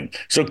the line.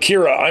 So,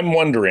 Kira, I'm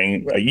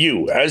wondering,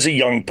 you as a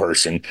young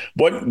person,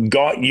 what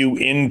got you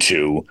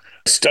into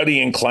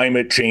studying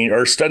climate change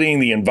or studying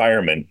the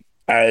environment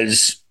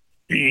as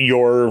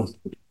your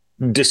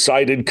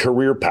decided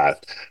career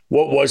path?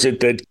 What was it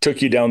that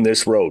took you down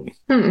this road?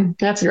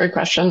 That's a great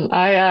question.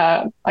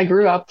 I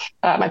grew up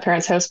at my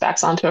parents' house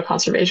backs onto a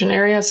conservation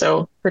area,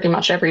 so pretty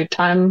much every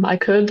time I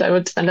could, I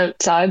would spend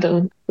outside,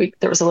 and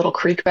there was a little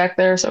creek back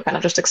there, so kind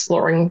of just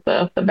exploring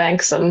the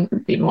banks.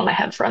 And even when I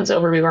had friends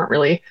over, we weren't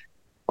really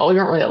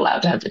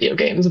allowed to have video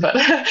games, but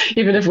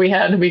even if we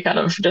had, we kind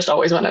of just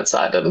always went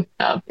outside and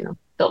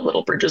built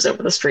little bridges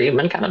over the stream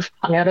and kind of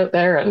hung out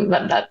there, and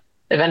that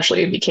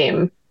eventually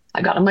became.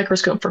 I got a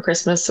microscope for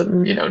Christmas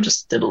and,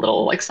 just did a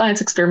little like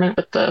science experiment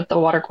with the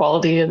water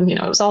quality. And,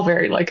 it was all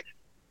very like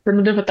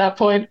primitive at that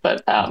point,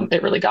 but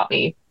it really got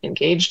me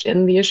engaged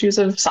in the issues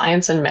of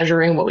science and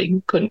measuring what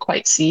we couldn't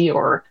quite see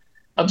or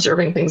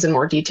observing things in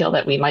more detail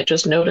that we might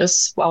just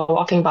notice while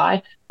walking by.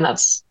 And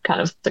that's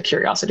kind of the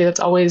curiosity that's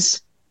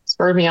always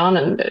spurred me on.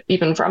 And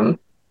even from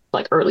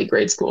like early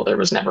grade school, there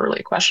was never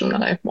really a question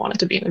that I wanted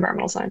to be an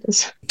environmental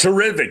scientist.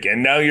 Terrific.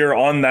 And now you're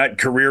on that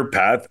career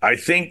path. I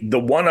think the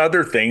one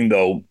other thing,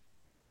 though,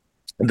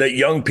 that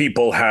young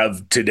people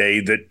have today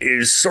that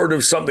is sort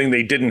of something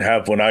they didn't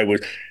have when I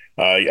was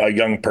a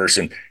young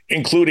person,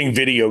 including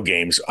video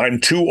games. I'm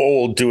too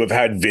old to have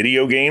had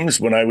video games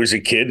when I was a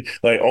kid.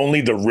 Like only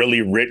the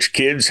really rich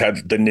kids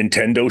had the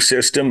Nintendo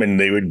system and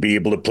they would be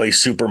able to play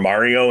Super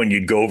Mario and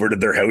you'd go over to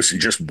their house and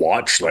just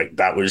watch. Like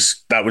that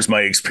was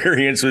my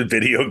experience with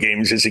video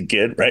games as a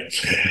kid, right?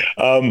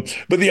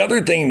 But the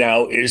other thing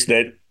now is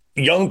that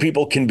young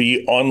people can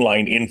be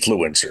online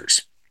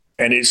influencers.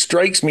 And it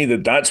strikes me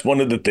that that's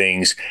one of the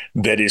things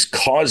that is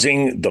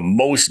causing the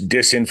most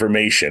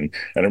disinformation.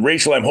 And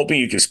Rachel, I'm hoping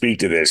you can speak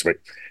to this, but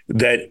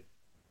that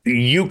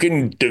you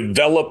can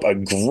develop a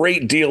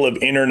great deal of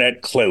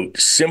internet clout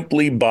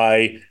simply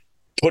by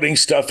putting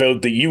stuff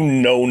out that you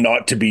know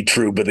not to be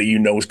true, but that you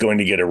know is going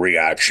to get a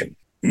reaction.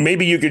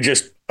 Maybe you could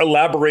just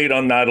elaborate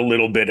on that a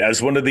little bit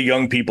as one of the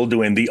young people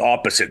doing the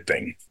opposite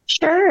thing.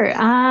 Sure.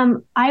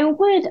 I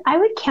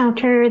would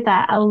counter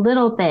that a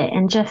little bit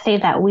and just say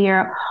that we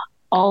are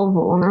all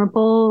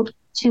vulnerable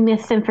to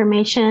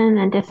misinformation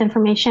and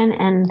disinformation,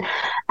 and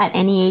at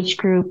any age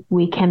group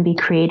we can be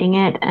creating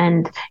it.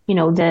 And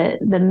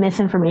the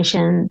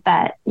misinformation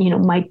that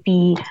might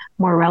be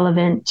more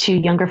relevant to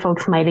younger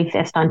folks might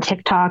exist on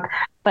TikTok,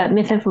 but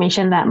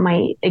misinformation that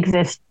might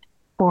exist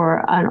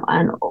for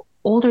an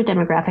older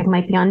demographic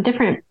might be on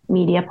different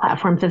media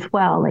platforms as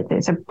well. Like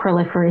there's a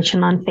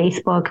proliferation on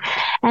Facebook,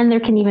 and there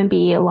can even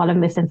be a lot of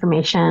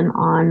misinformation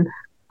on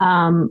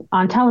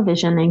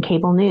television and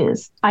cable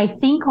news. I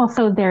think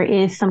also there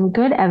is some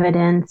good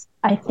evidence.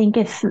 I think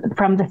it's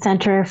from the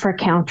Center for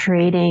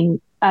Countering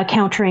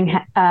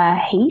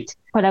Hate,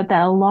 put out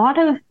that a lot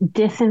of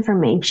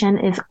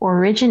disinformation is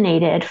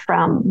originated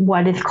from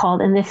what is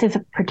called, and this is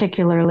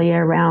particularly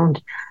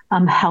around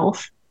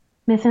health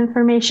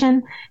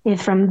misinformation, is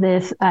from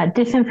this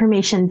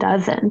disinformation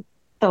dozen.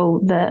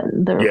 So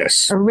the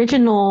Yes.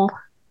 original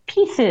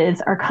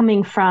pieces are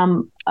coming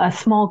from a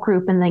small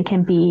group and then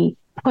can be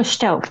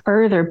pushed out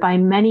further by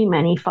many,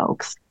 many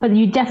folks. But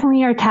you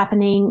definitely are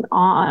tapping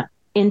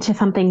into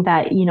something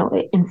that,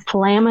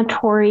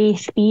 inflammatory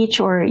speech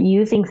or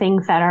using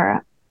things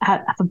that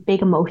have a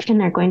big emotion,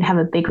 they're going to have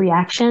a big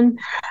reaction,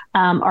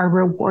 are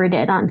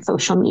rewarded on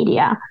social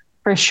media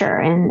for sure.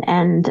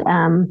 And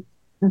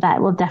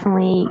that will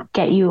definitely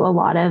get you a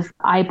lot of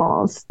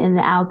eyeballs in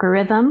the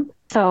algorithm.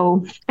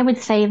 So I would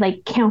say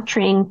like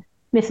countering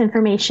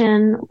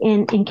misinformation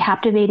in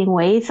captivating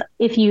ways.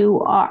 If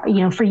you are,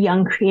 for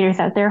young creators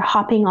out there,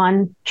 hopping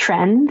on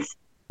trends,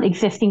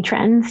 existing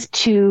trends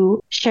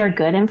to share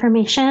good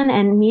information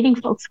and meeting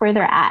folks where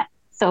they're at.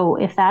 So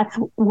if that's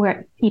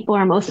where people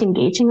are most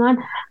engaging on,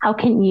 how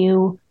can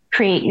you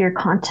create your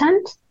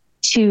content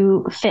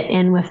to fit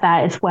in with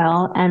that as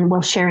well, and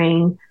while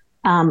sharing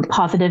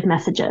positive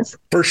messages?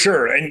 For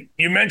sure. And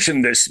you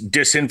mentioned this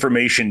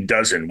disinformation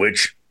dozen,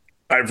 which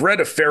I've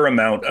read a fair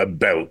amount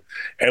about.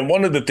 And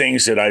one of the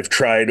things that I've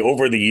tried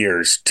over the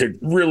years to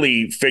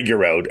really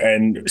figure out,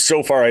 and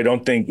so far I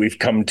don't think we've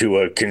come to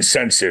a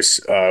consensus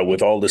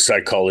with all the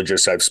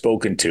psychologists I've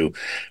spoken to,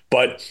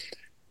 but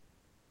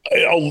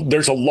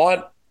there's a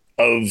lot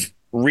of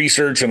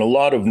research and a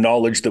lot of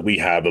knowledge that we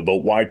have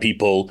about why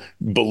people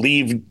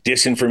believe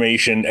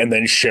disinformation and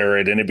then share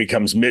it, and it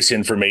becomes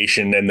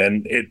misinformation, and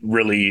then it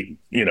really,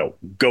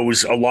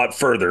 goes a lot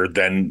further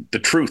than the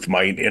truth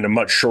might in a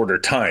much shorter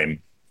time.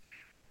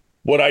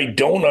 What I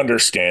don't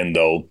understand,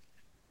 though,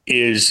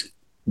 is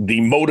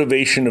the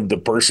motivation of the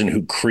person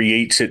who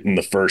creates it in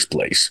the first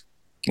place.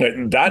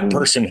 That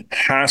person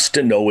has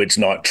to know it's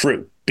not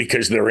true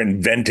because they're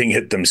inventing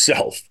it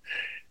themselves.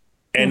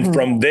 And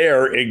from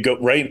there, it go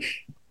right.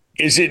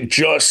 Is it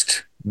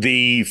just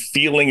the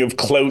feeling of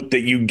clout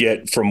that you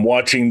get from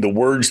watching the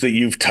words that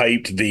you've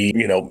typed, the,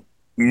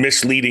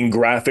 misleading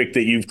graphic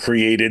that you've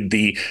created,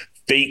 the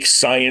fake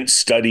science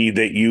study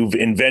that you've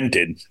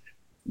invented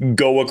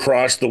go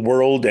across the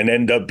world and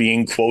end up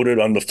being quoted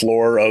on the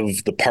floor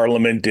of the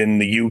parliament in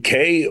the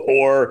UK?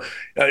 Or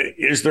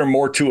is there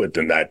more to it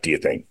than that, do you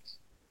think?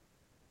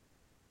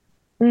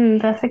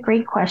 That's a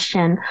great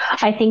question.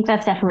 I think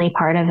that's definitely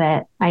part of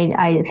it.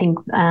 I think,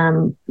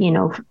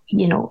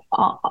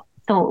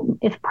 so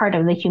it's part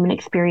of the human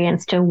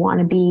experience to want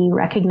to be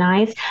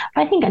recognized.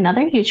 But I think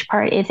another huge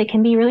part is it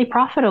can be really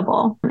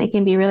profitable. It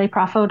can be really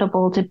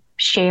profitable to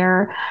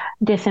share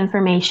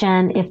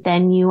disinformation if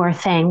then you are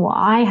saying, well,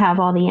 I have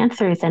all the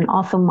answers and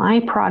also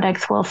my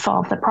products will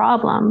solve the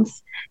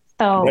problems.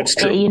 So, That's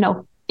true.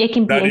 it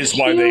can be That a is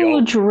why they all.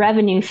 huge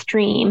revenue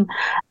stream.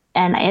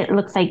 And it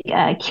looks like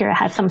Kira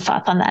has some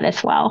thoughts on that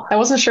as well. I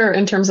wasn't sure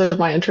in terms of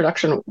my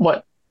introduction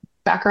what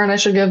background I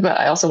should give, but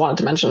I also wanted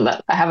to mention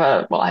that I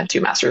have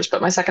two masters,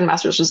 but my second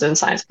master's was in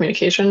science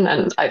communication,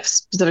 and I've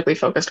specifically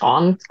focused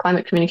on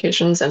climate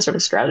communications and sort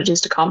of strategies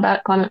to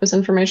combat climate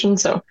misinformation.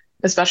 So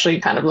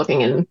especially kind of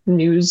looking in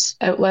news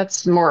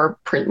outlets, more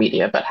print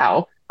media, but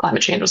how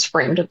climate change was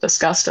framed and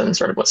discussed and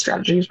sort of what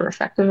strategies were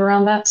effective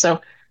around that.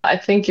 So I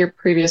think your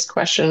previous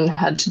question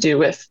had to do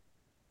with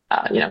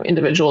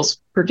individuals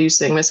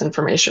producing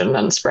misinformation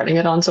and spreading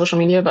it on social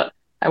media. But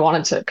I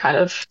wanted to kind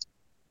of,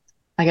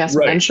 I guess,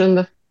 Right.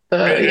 mention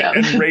yeah.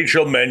 And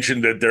Rachel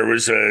mentioned that there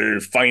was a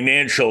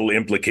financial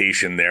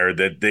implication there,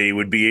 that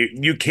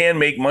you can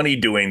make money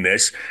doing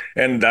this.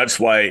 And that's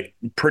why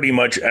pretty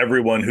much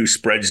everyone who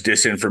spreads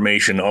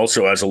disinformation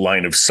also has a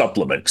line of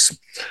supplements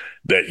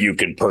that you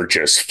can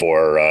purchase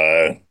for,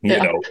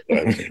 Yeah.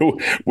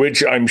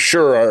 which I'm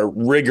sure are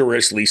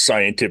rigorously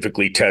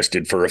scientifically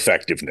tested for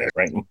effectiveness,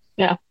 right?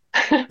 Yeah.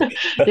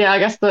 Yeah, I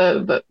guess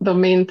the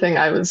main thing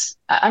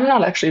I'm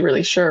not actually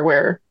really sure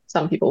where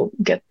some people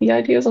get the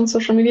ideas on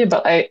social media,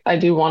 but I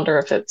do wonder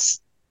if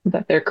it's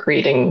that they're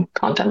creating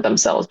content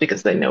themselves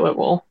because they know it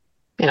will,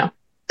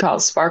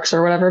 cause sparks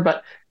or whatever.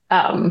 But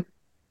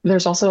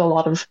there's also a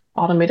lot of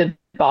automated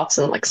bots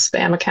and like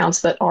spam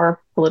accounts that are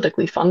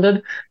politically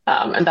funded.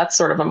 And that's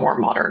sort of a more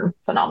modern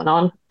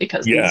phenomenon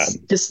because Yeah.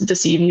 these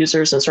deceive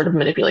users and sort of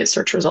manipulate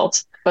search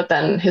results. But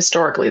then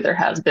historically, there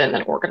has been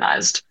an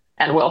organized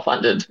and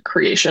well-funded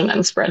creation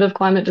and spread of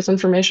climate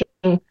disinformation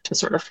to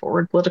sort of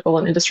forward political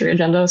and industry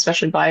agenda,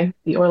 especially by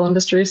the oil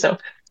industry. So I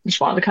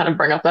just wanted to kind of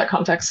bring up that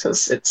context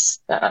because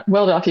it's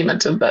well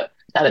documented that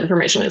that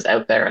information is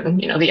out there, and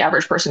the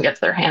average person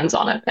gets their hands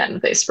on it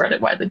and they spread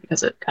it widely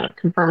because it kind of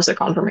confirms the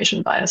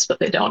confirmation bias, but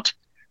they don't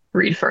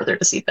read further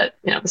to see that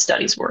the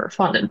studies were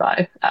funded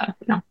by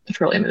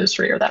petroleum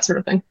industry or that sort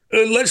of thing.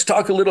 Let's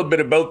talk a little bit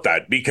about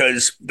that,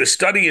 because the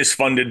study is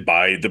funded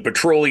by the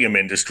petroleum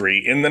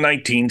industry in the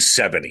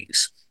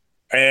 1970s.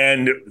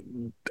 And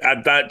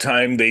at that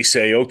time, they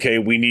say, okay,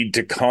 we need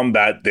to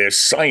combat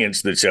this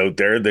science that's out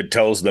there that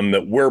tells them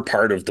that we're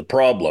part of the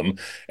problem,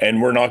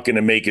 and we're not going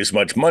to make as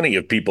much money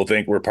if people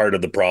think we're part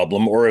of the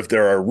problem, or if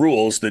there are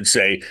rules that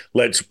say,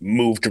 let's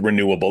move to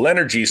renewable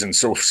energies and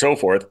so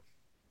forth.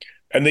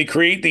 And they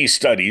create these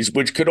studies,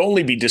 which could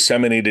only be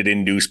disseminated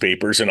in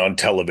newspapers and on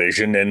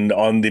television and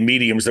on the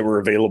mediums that were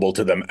available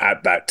to them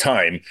at that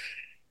time.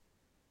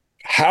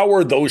 How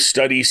are those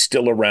studies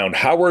still around?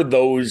 How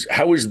is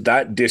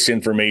that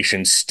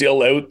disinformation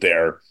still out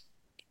there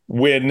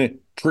when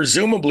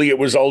presumably it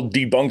was all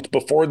debunked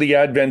before the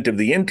advent of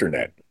the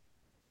internet?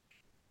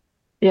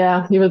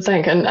 Yeah, you would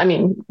think. And I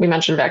mean, we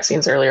mentioned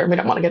vaccines earlier. We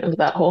don't want to get into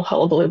that whole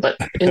hullabaloo, but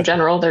in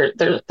general, there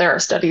are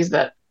studies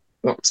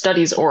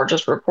or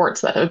just reports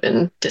that have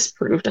been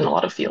disproved in a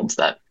lot of fields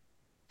that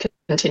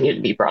continue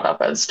to be brought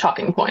up as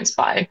talking points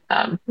by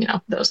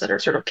those that are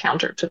sort of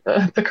counter to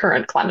the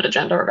current climate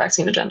agenda or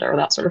vaccine agenda or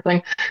that sort of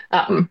thing.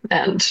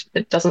 And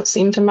it doesn't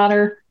seem to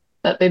matter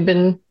that they've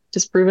been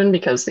disproven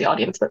because the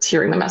audience that's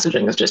hearing the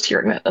messaging is just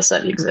hearing that the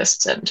study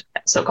exists and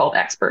so-called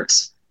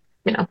experts,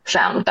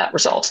 found that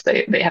result.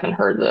 They haven't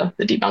heard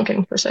the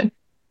debunking per se.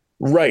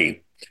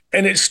 Right.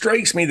 And it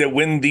strikes me that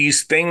when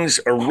these things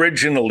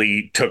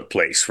originally took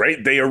place,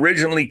 right, they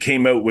originally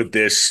came out with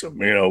this,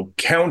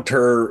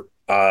 counter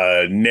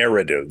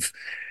narrative.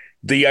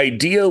 The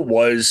idea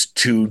was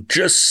to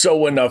just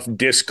sow enough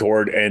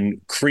discord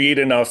and create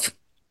enough,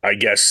 I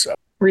guess.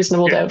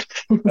 Reasonable doubt.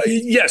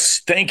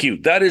 Yes, thank you.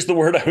 That is the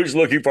word I was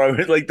looking for. I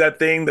was like that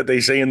thing that they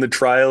say in the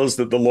trials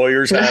that the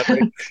lawyers have.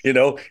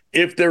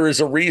 If there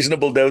is a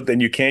reasonable doubt, then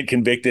you can't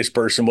convict this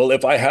person. Well,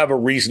 if I have a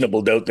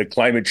reasonable doubt that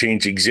climate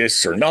change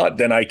exists or not,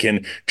 then I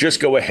can just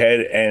go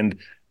ahead and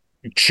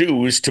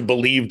choose to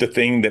believe the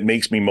thing that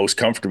makes me most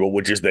comfortable,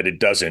 which is that it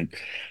doesn't.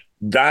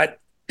 That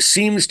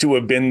seems to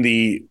have been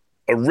the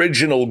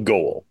original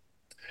goal.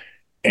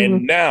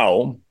 And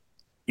now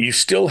you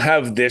still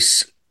have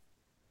this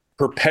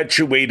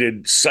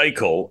perpetuated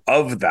cycle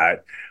of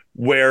that,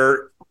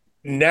 where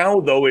now,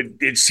 though,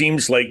 it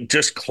seems like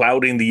just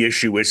clouding the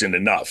issue isn't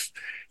enough.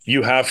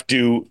 You have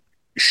to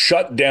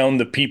shut down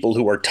the people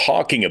who are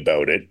talking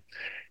about it.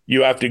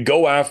 You have to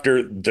go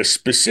after the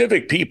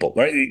specific people,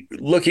 right?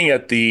 Looking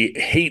at the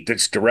hate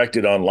that's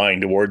directed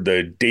online toward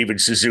the David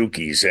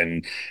Suzuki's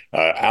and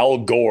Al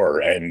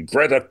Gore and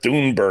Greta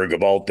Thunberg,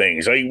 of all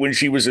things. When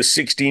she was a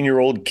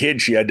 16-year-old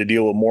kid, she had to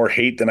deal with more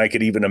hate than I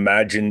could even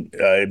imagine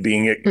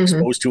being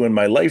exposed to in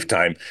my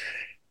lifetime.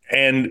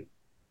 And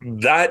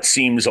that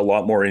seems a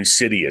lot more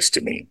insidious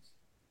to me.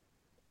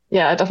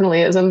 Yeah, it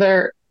definitely is. And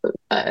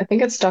I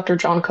think it's Dr.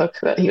 John Cook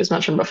that he was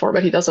mentioned before,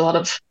 but he does a lot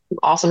of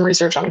awesome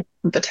research on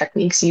the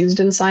techniques used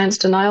in science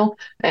denial,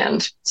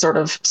 and sort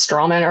of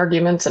straw man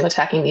arguments and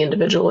attacking the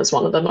individual is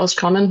one of the most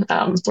common,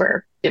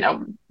 where,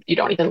 you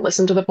don't even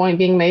listen to the point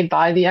being made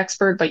by the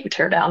expert, but you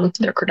tear down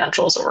their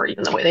credentials or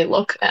even the way they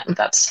look. And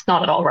that's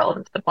not at all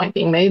relevant to the point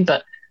being made,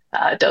 but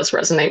it does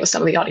resonate with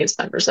some of the audience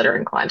members that are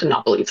inclined to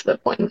not believe the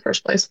point in the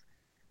first place.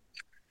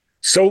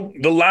 So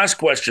the last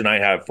question I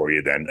have for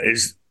you then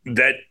is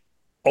that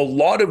a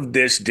lot of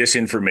this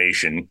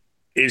disinformation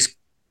is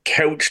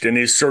couched and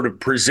is sort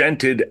of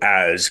presented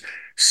as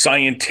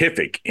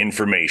scientific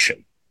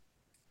information.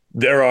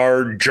 There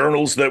are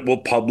journals that will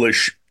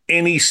publish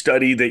any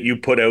study that you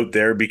put out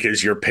there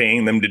because you're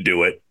paying them to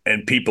do it,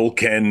 and people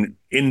can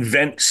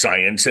invent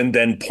science and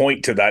then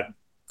point to that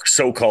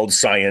so-called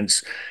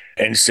science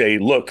and say,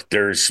 look,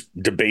 there's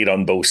debate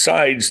on both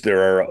sides.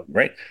 There are,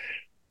 right?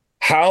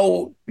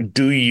 How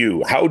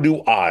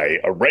do I,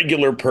 a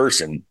regular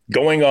person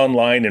going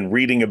online and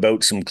reading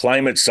about some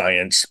climate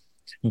science,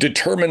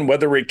 determine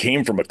whether it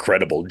came from a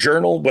credible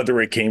journal,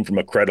 whether it came from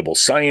a credible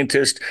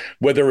scientist,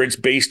 whether it's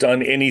based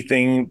on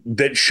anything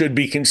that should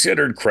be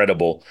considered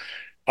credible?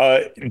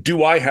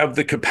 Do I have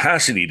the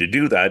capacity to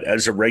do that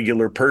as a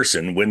regular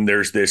person when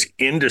there's this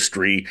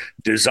industry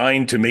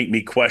designed to make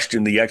me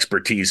question the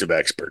expertise of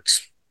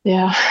experts?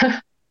 Yeah.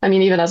 I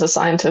mean, even as a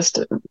scientist,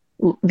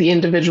 the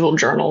individual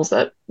journals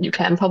that you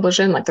can publish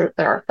in, like there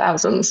are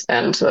thousands,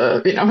 and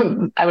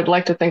I would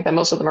like to think that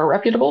most of them are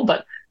reputable,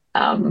 but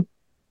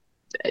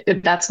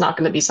that's not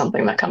going to be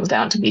something that comes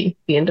down to be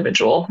the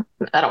individual.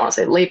 I don't want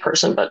to say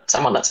layperson, but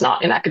someone that's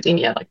not in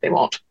academia. Like they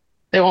won't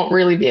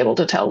really be able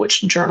to tell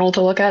which journal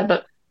to look at.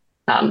 But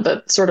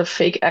the sort of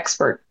fake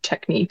expert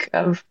technique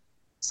of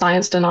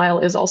science denial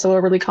is also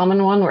a really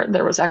common one, where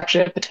there was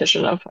actually a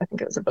petition of, I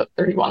think it was about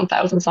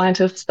 31,000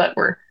 scientists that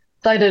were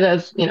cited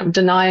as,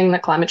 denying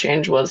that climate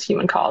change was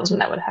human caused and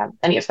that would have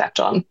any effect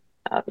on,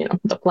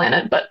 the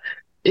planet. But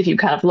if you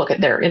kind of look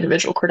at their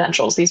individual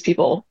credentials, these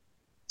people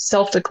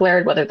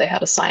self-declared whether they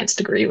had a science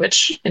degree,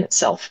 which in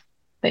itself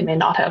they may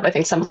not have. I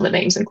think some of the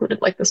names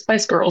included like the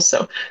Spice Girls.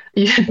 So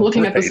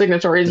looking at the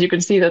signatories, you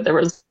could see that there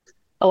was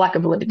a lack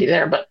of validity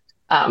there. But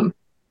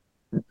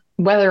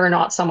whether or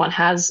not someone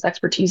has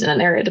expertise in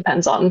an area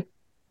depends on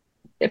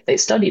if they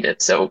studied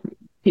it. So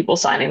people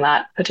signing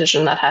that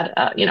petition that had,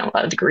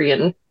 a degree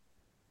in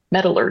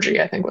metallurgy,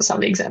 I think was some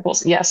of the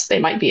examples. Yes, they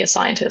might be a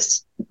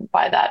scientist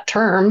by that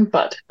term,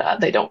 but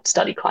they don't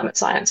study climate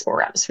science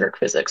or atmospheric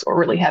physics or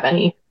really have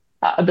any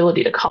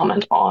ability to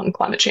comment on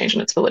climate change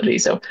and its validity.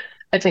 So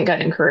I think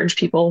I'd encourage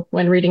people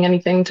when reading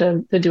anything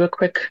to do a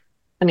quick,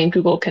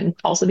 Google can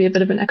also be a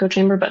bit of an echo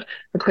chamber, but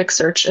a quick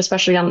search,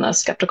 especially on the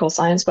Skeptical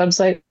Science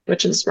website,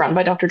 which is run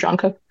by Dr. John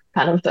Cook,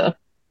 kind of the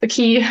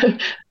key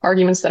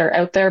arguments that are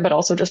out there, but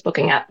also just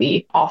looking at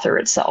the author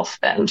itself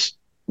and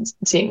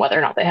seeing whether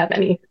or not they have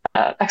any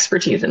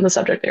expertise in the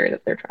subject area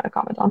that they're trying to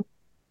comment on.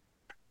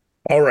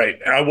 All right.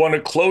 I want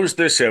to close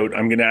this out.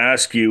 I'm going to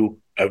ask you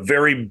a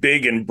very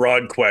big and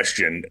broad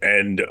question,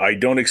 and I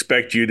don't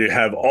expect you to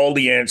have all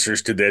the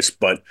answers to this,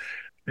 but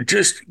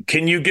just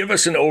can you give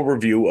us an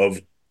overview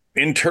of,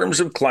 in terms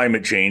of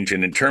climate change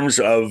and in terms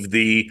of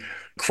the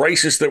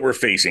crisis that we're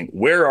facing,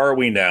 where are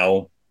we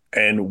now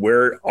and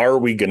where are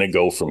we going to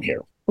go from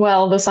here?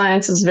 Well, the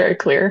science is very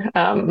clear.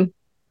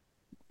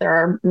 There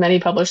are many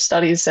published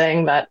studies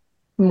saying that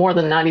more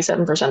than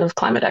 97% of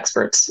climate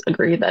experts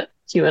agree that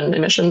human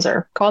emissions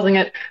are causing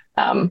it,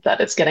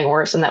 that it's getting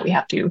worse, and that we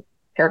have to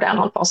tear down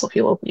on fossil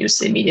fuel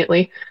use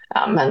immediately.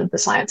 And the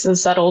science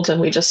is settled,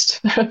 and we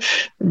just,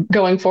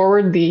 going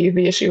forward,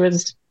 the issue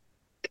is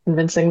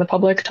convincing the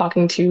public,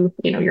 talking to,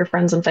 your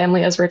friends and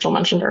family, as Rachel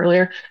mentioned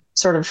earlier,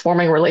 sort of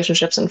forming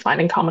relationships and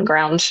finding common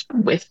ground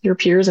with your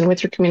peers and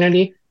with your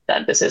community,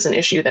 that this is an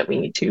issue that we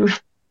need to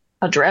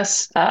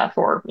address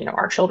for,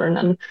 our children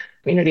and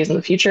communities in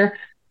the future,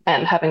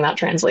 and having that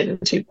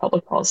translated to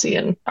public policy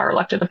and our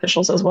elected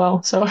officials as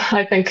well. So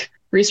I think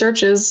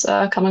research is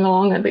coming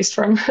along, at least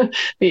from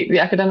the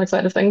academic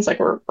side of things. Like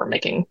we're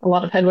making a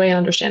lot of headway in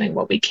understanding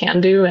what we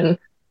can do. And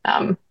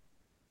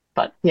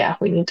but yeah,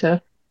 we need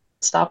to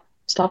stop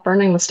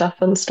burning the stuff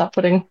and stop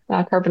putting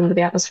carbon into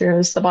the atmosphere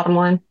is the bottom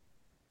line.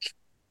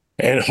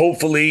 And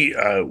hopefully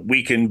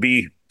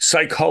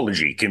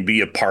psychology can be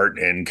a part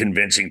in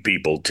convincing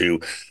people to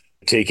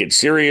take it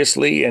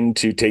seriously and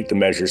to take the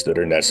measures that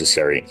are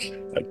necessary.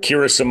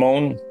 Kira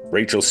Simone,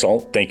 Rachel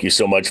Salt, thank you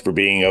so much for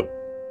being a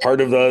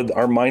part of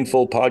our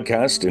Mindful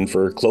podcast and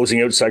for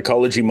closing out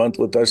Psychology Month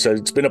with us.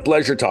 It's been a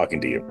pleasure talking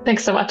to you.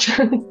 Thanks so much.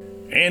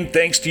 And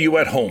thanks to you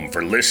at home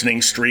for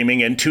listening,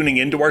 streaming, and tuning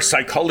into our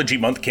Psychology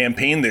Month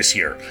campaign this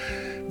year.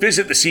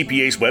 Visit the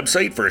CPA's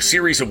website for a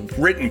series of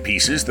written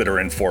pieces that are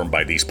informed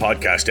by these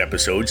podcast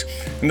episodes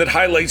and that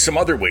highlight some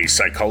other ways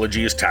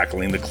psychology is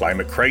tackling the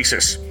climate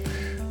crisis.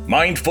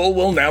 Mindful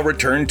will now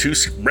return to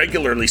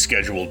regularly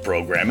scheduled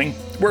programming,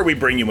 where we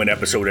bring you an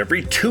episode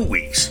every 2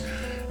 weeks.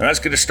 And that's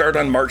going to start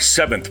on March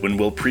 7th, when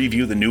we'll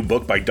preview the new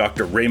book by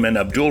Dr. Rayman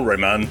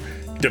Abdulrahman,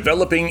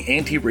 Developing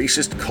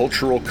Anti-Racist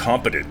Cultural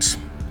Competence.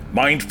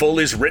 Mindful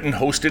is written,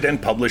 hosted,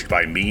 and published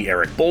by me,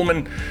 Eric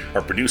Bowman.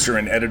 Our producer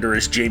and editor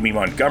is Jamie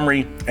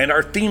Montgomery, and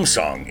our theme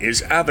song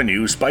is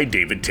Avenues by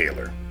David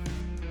Taylor.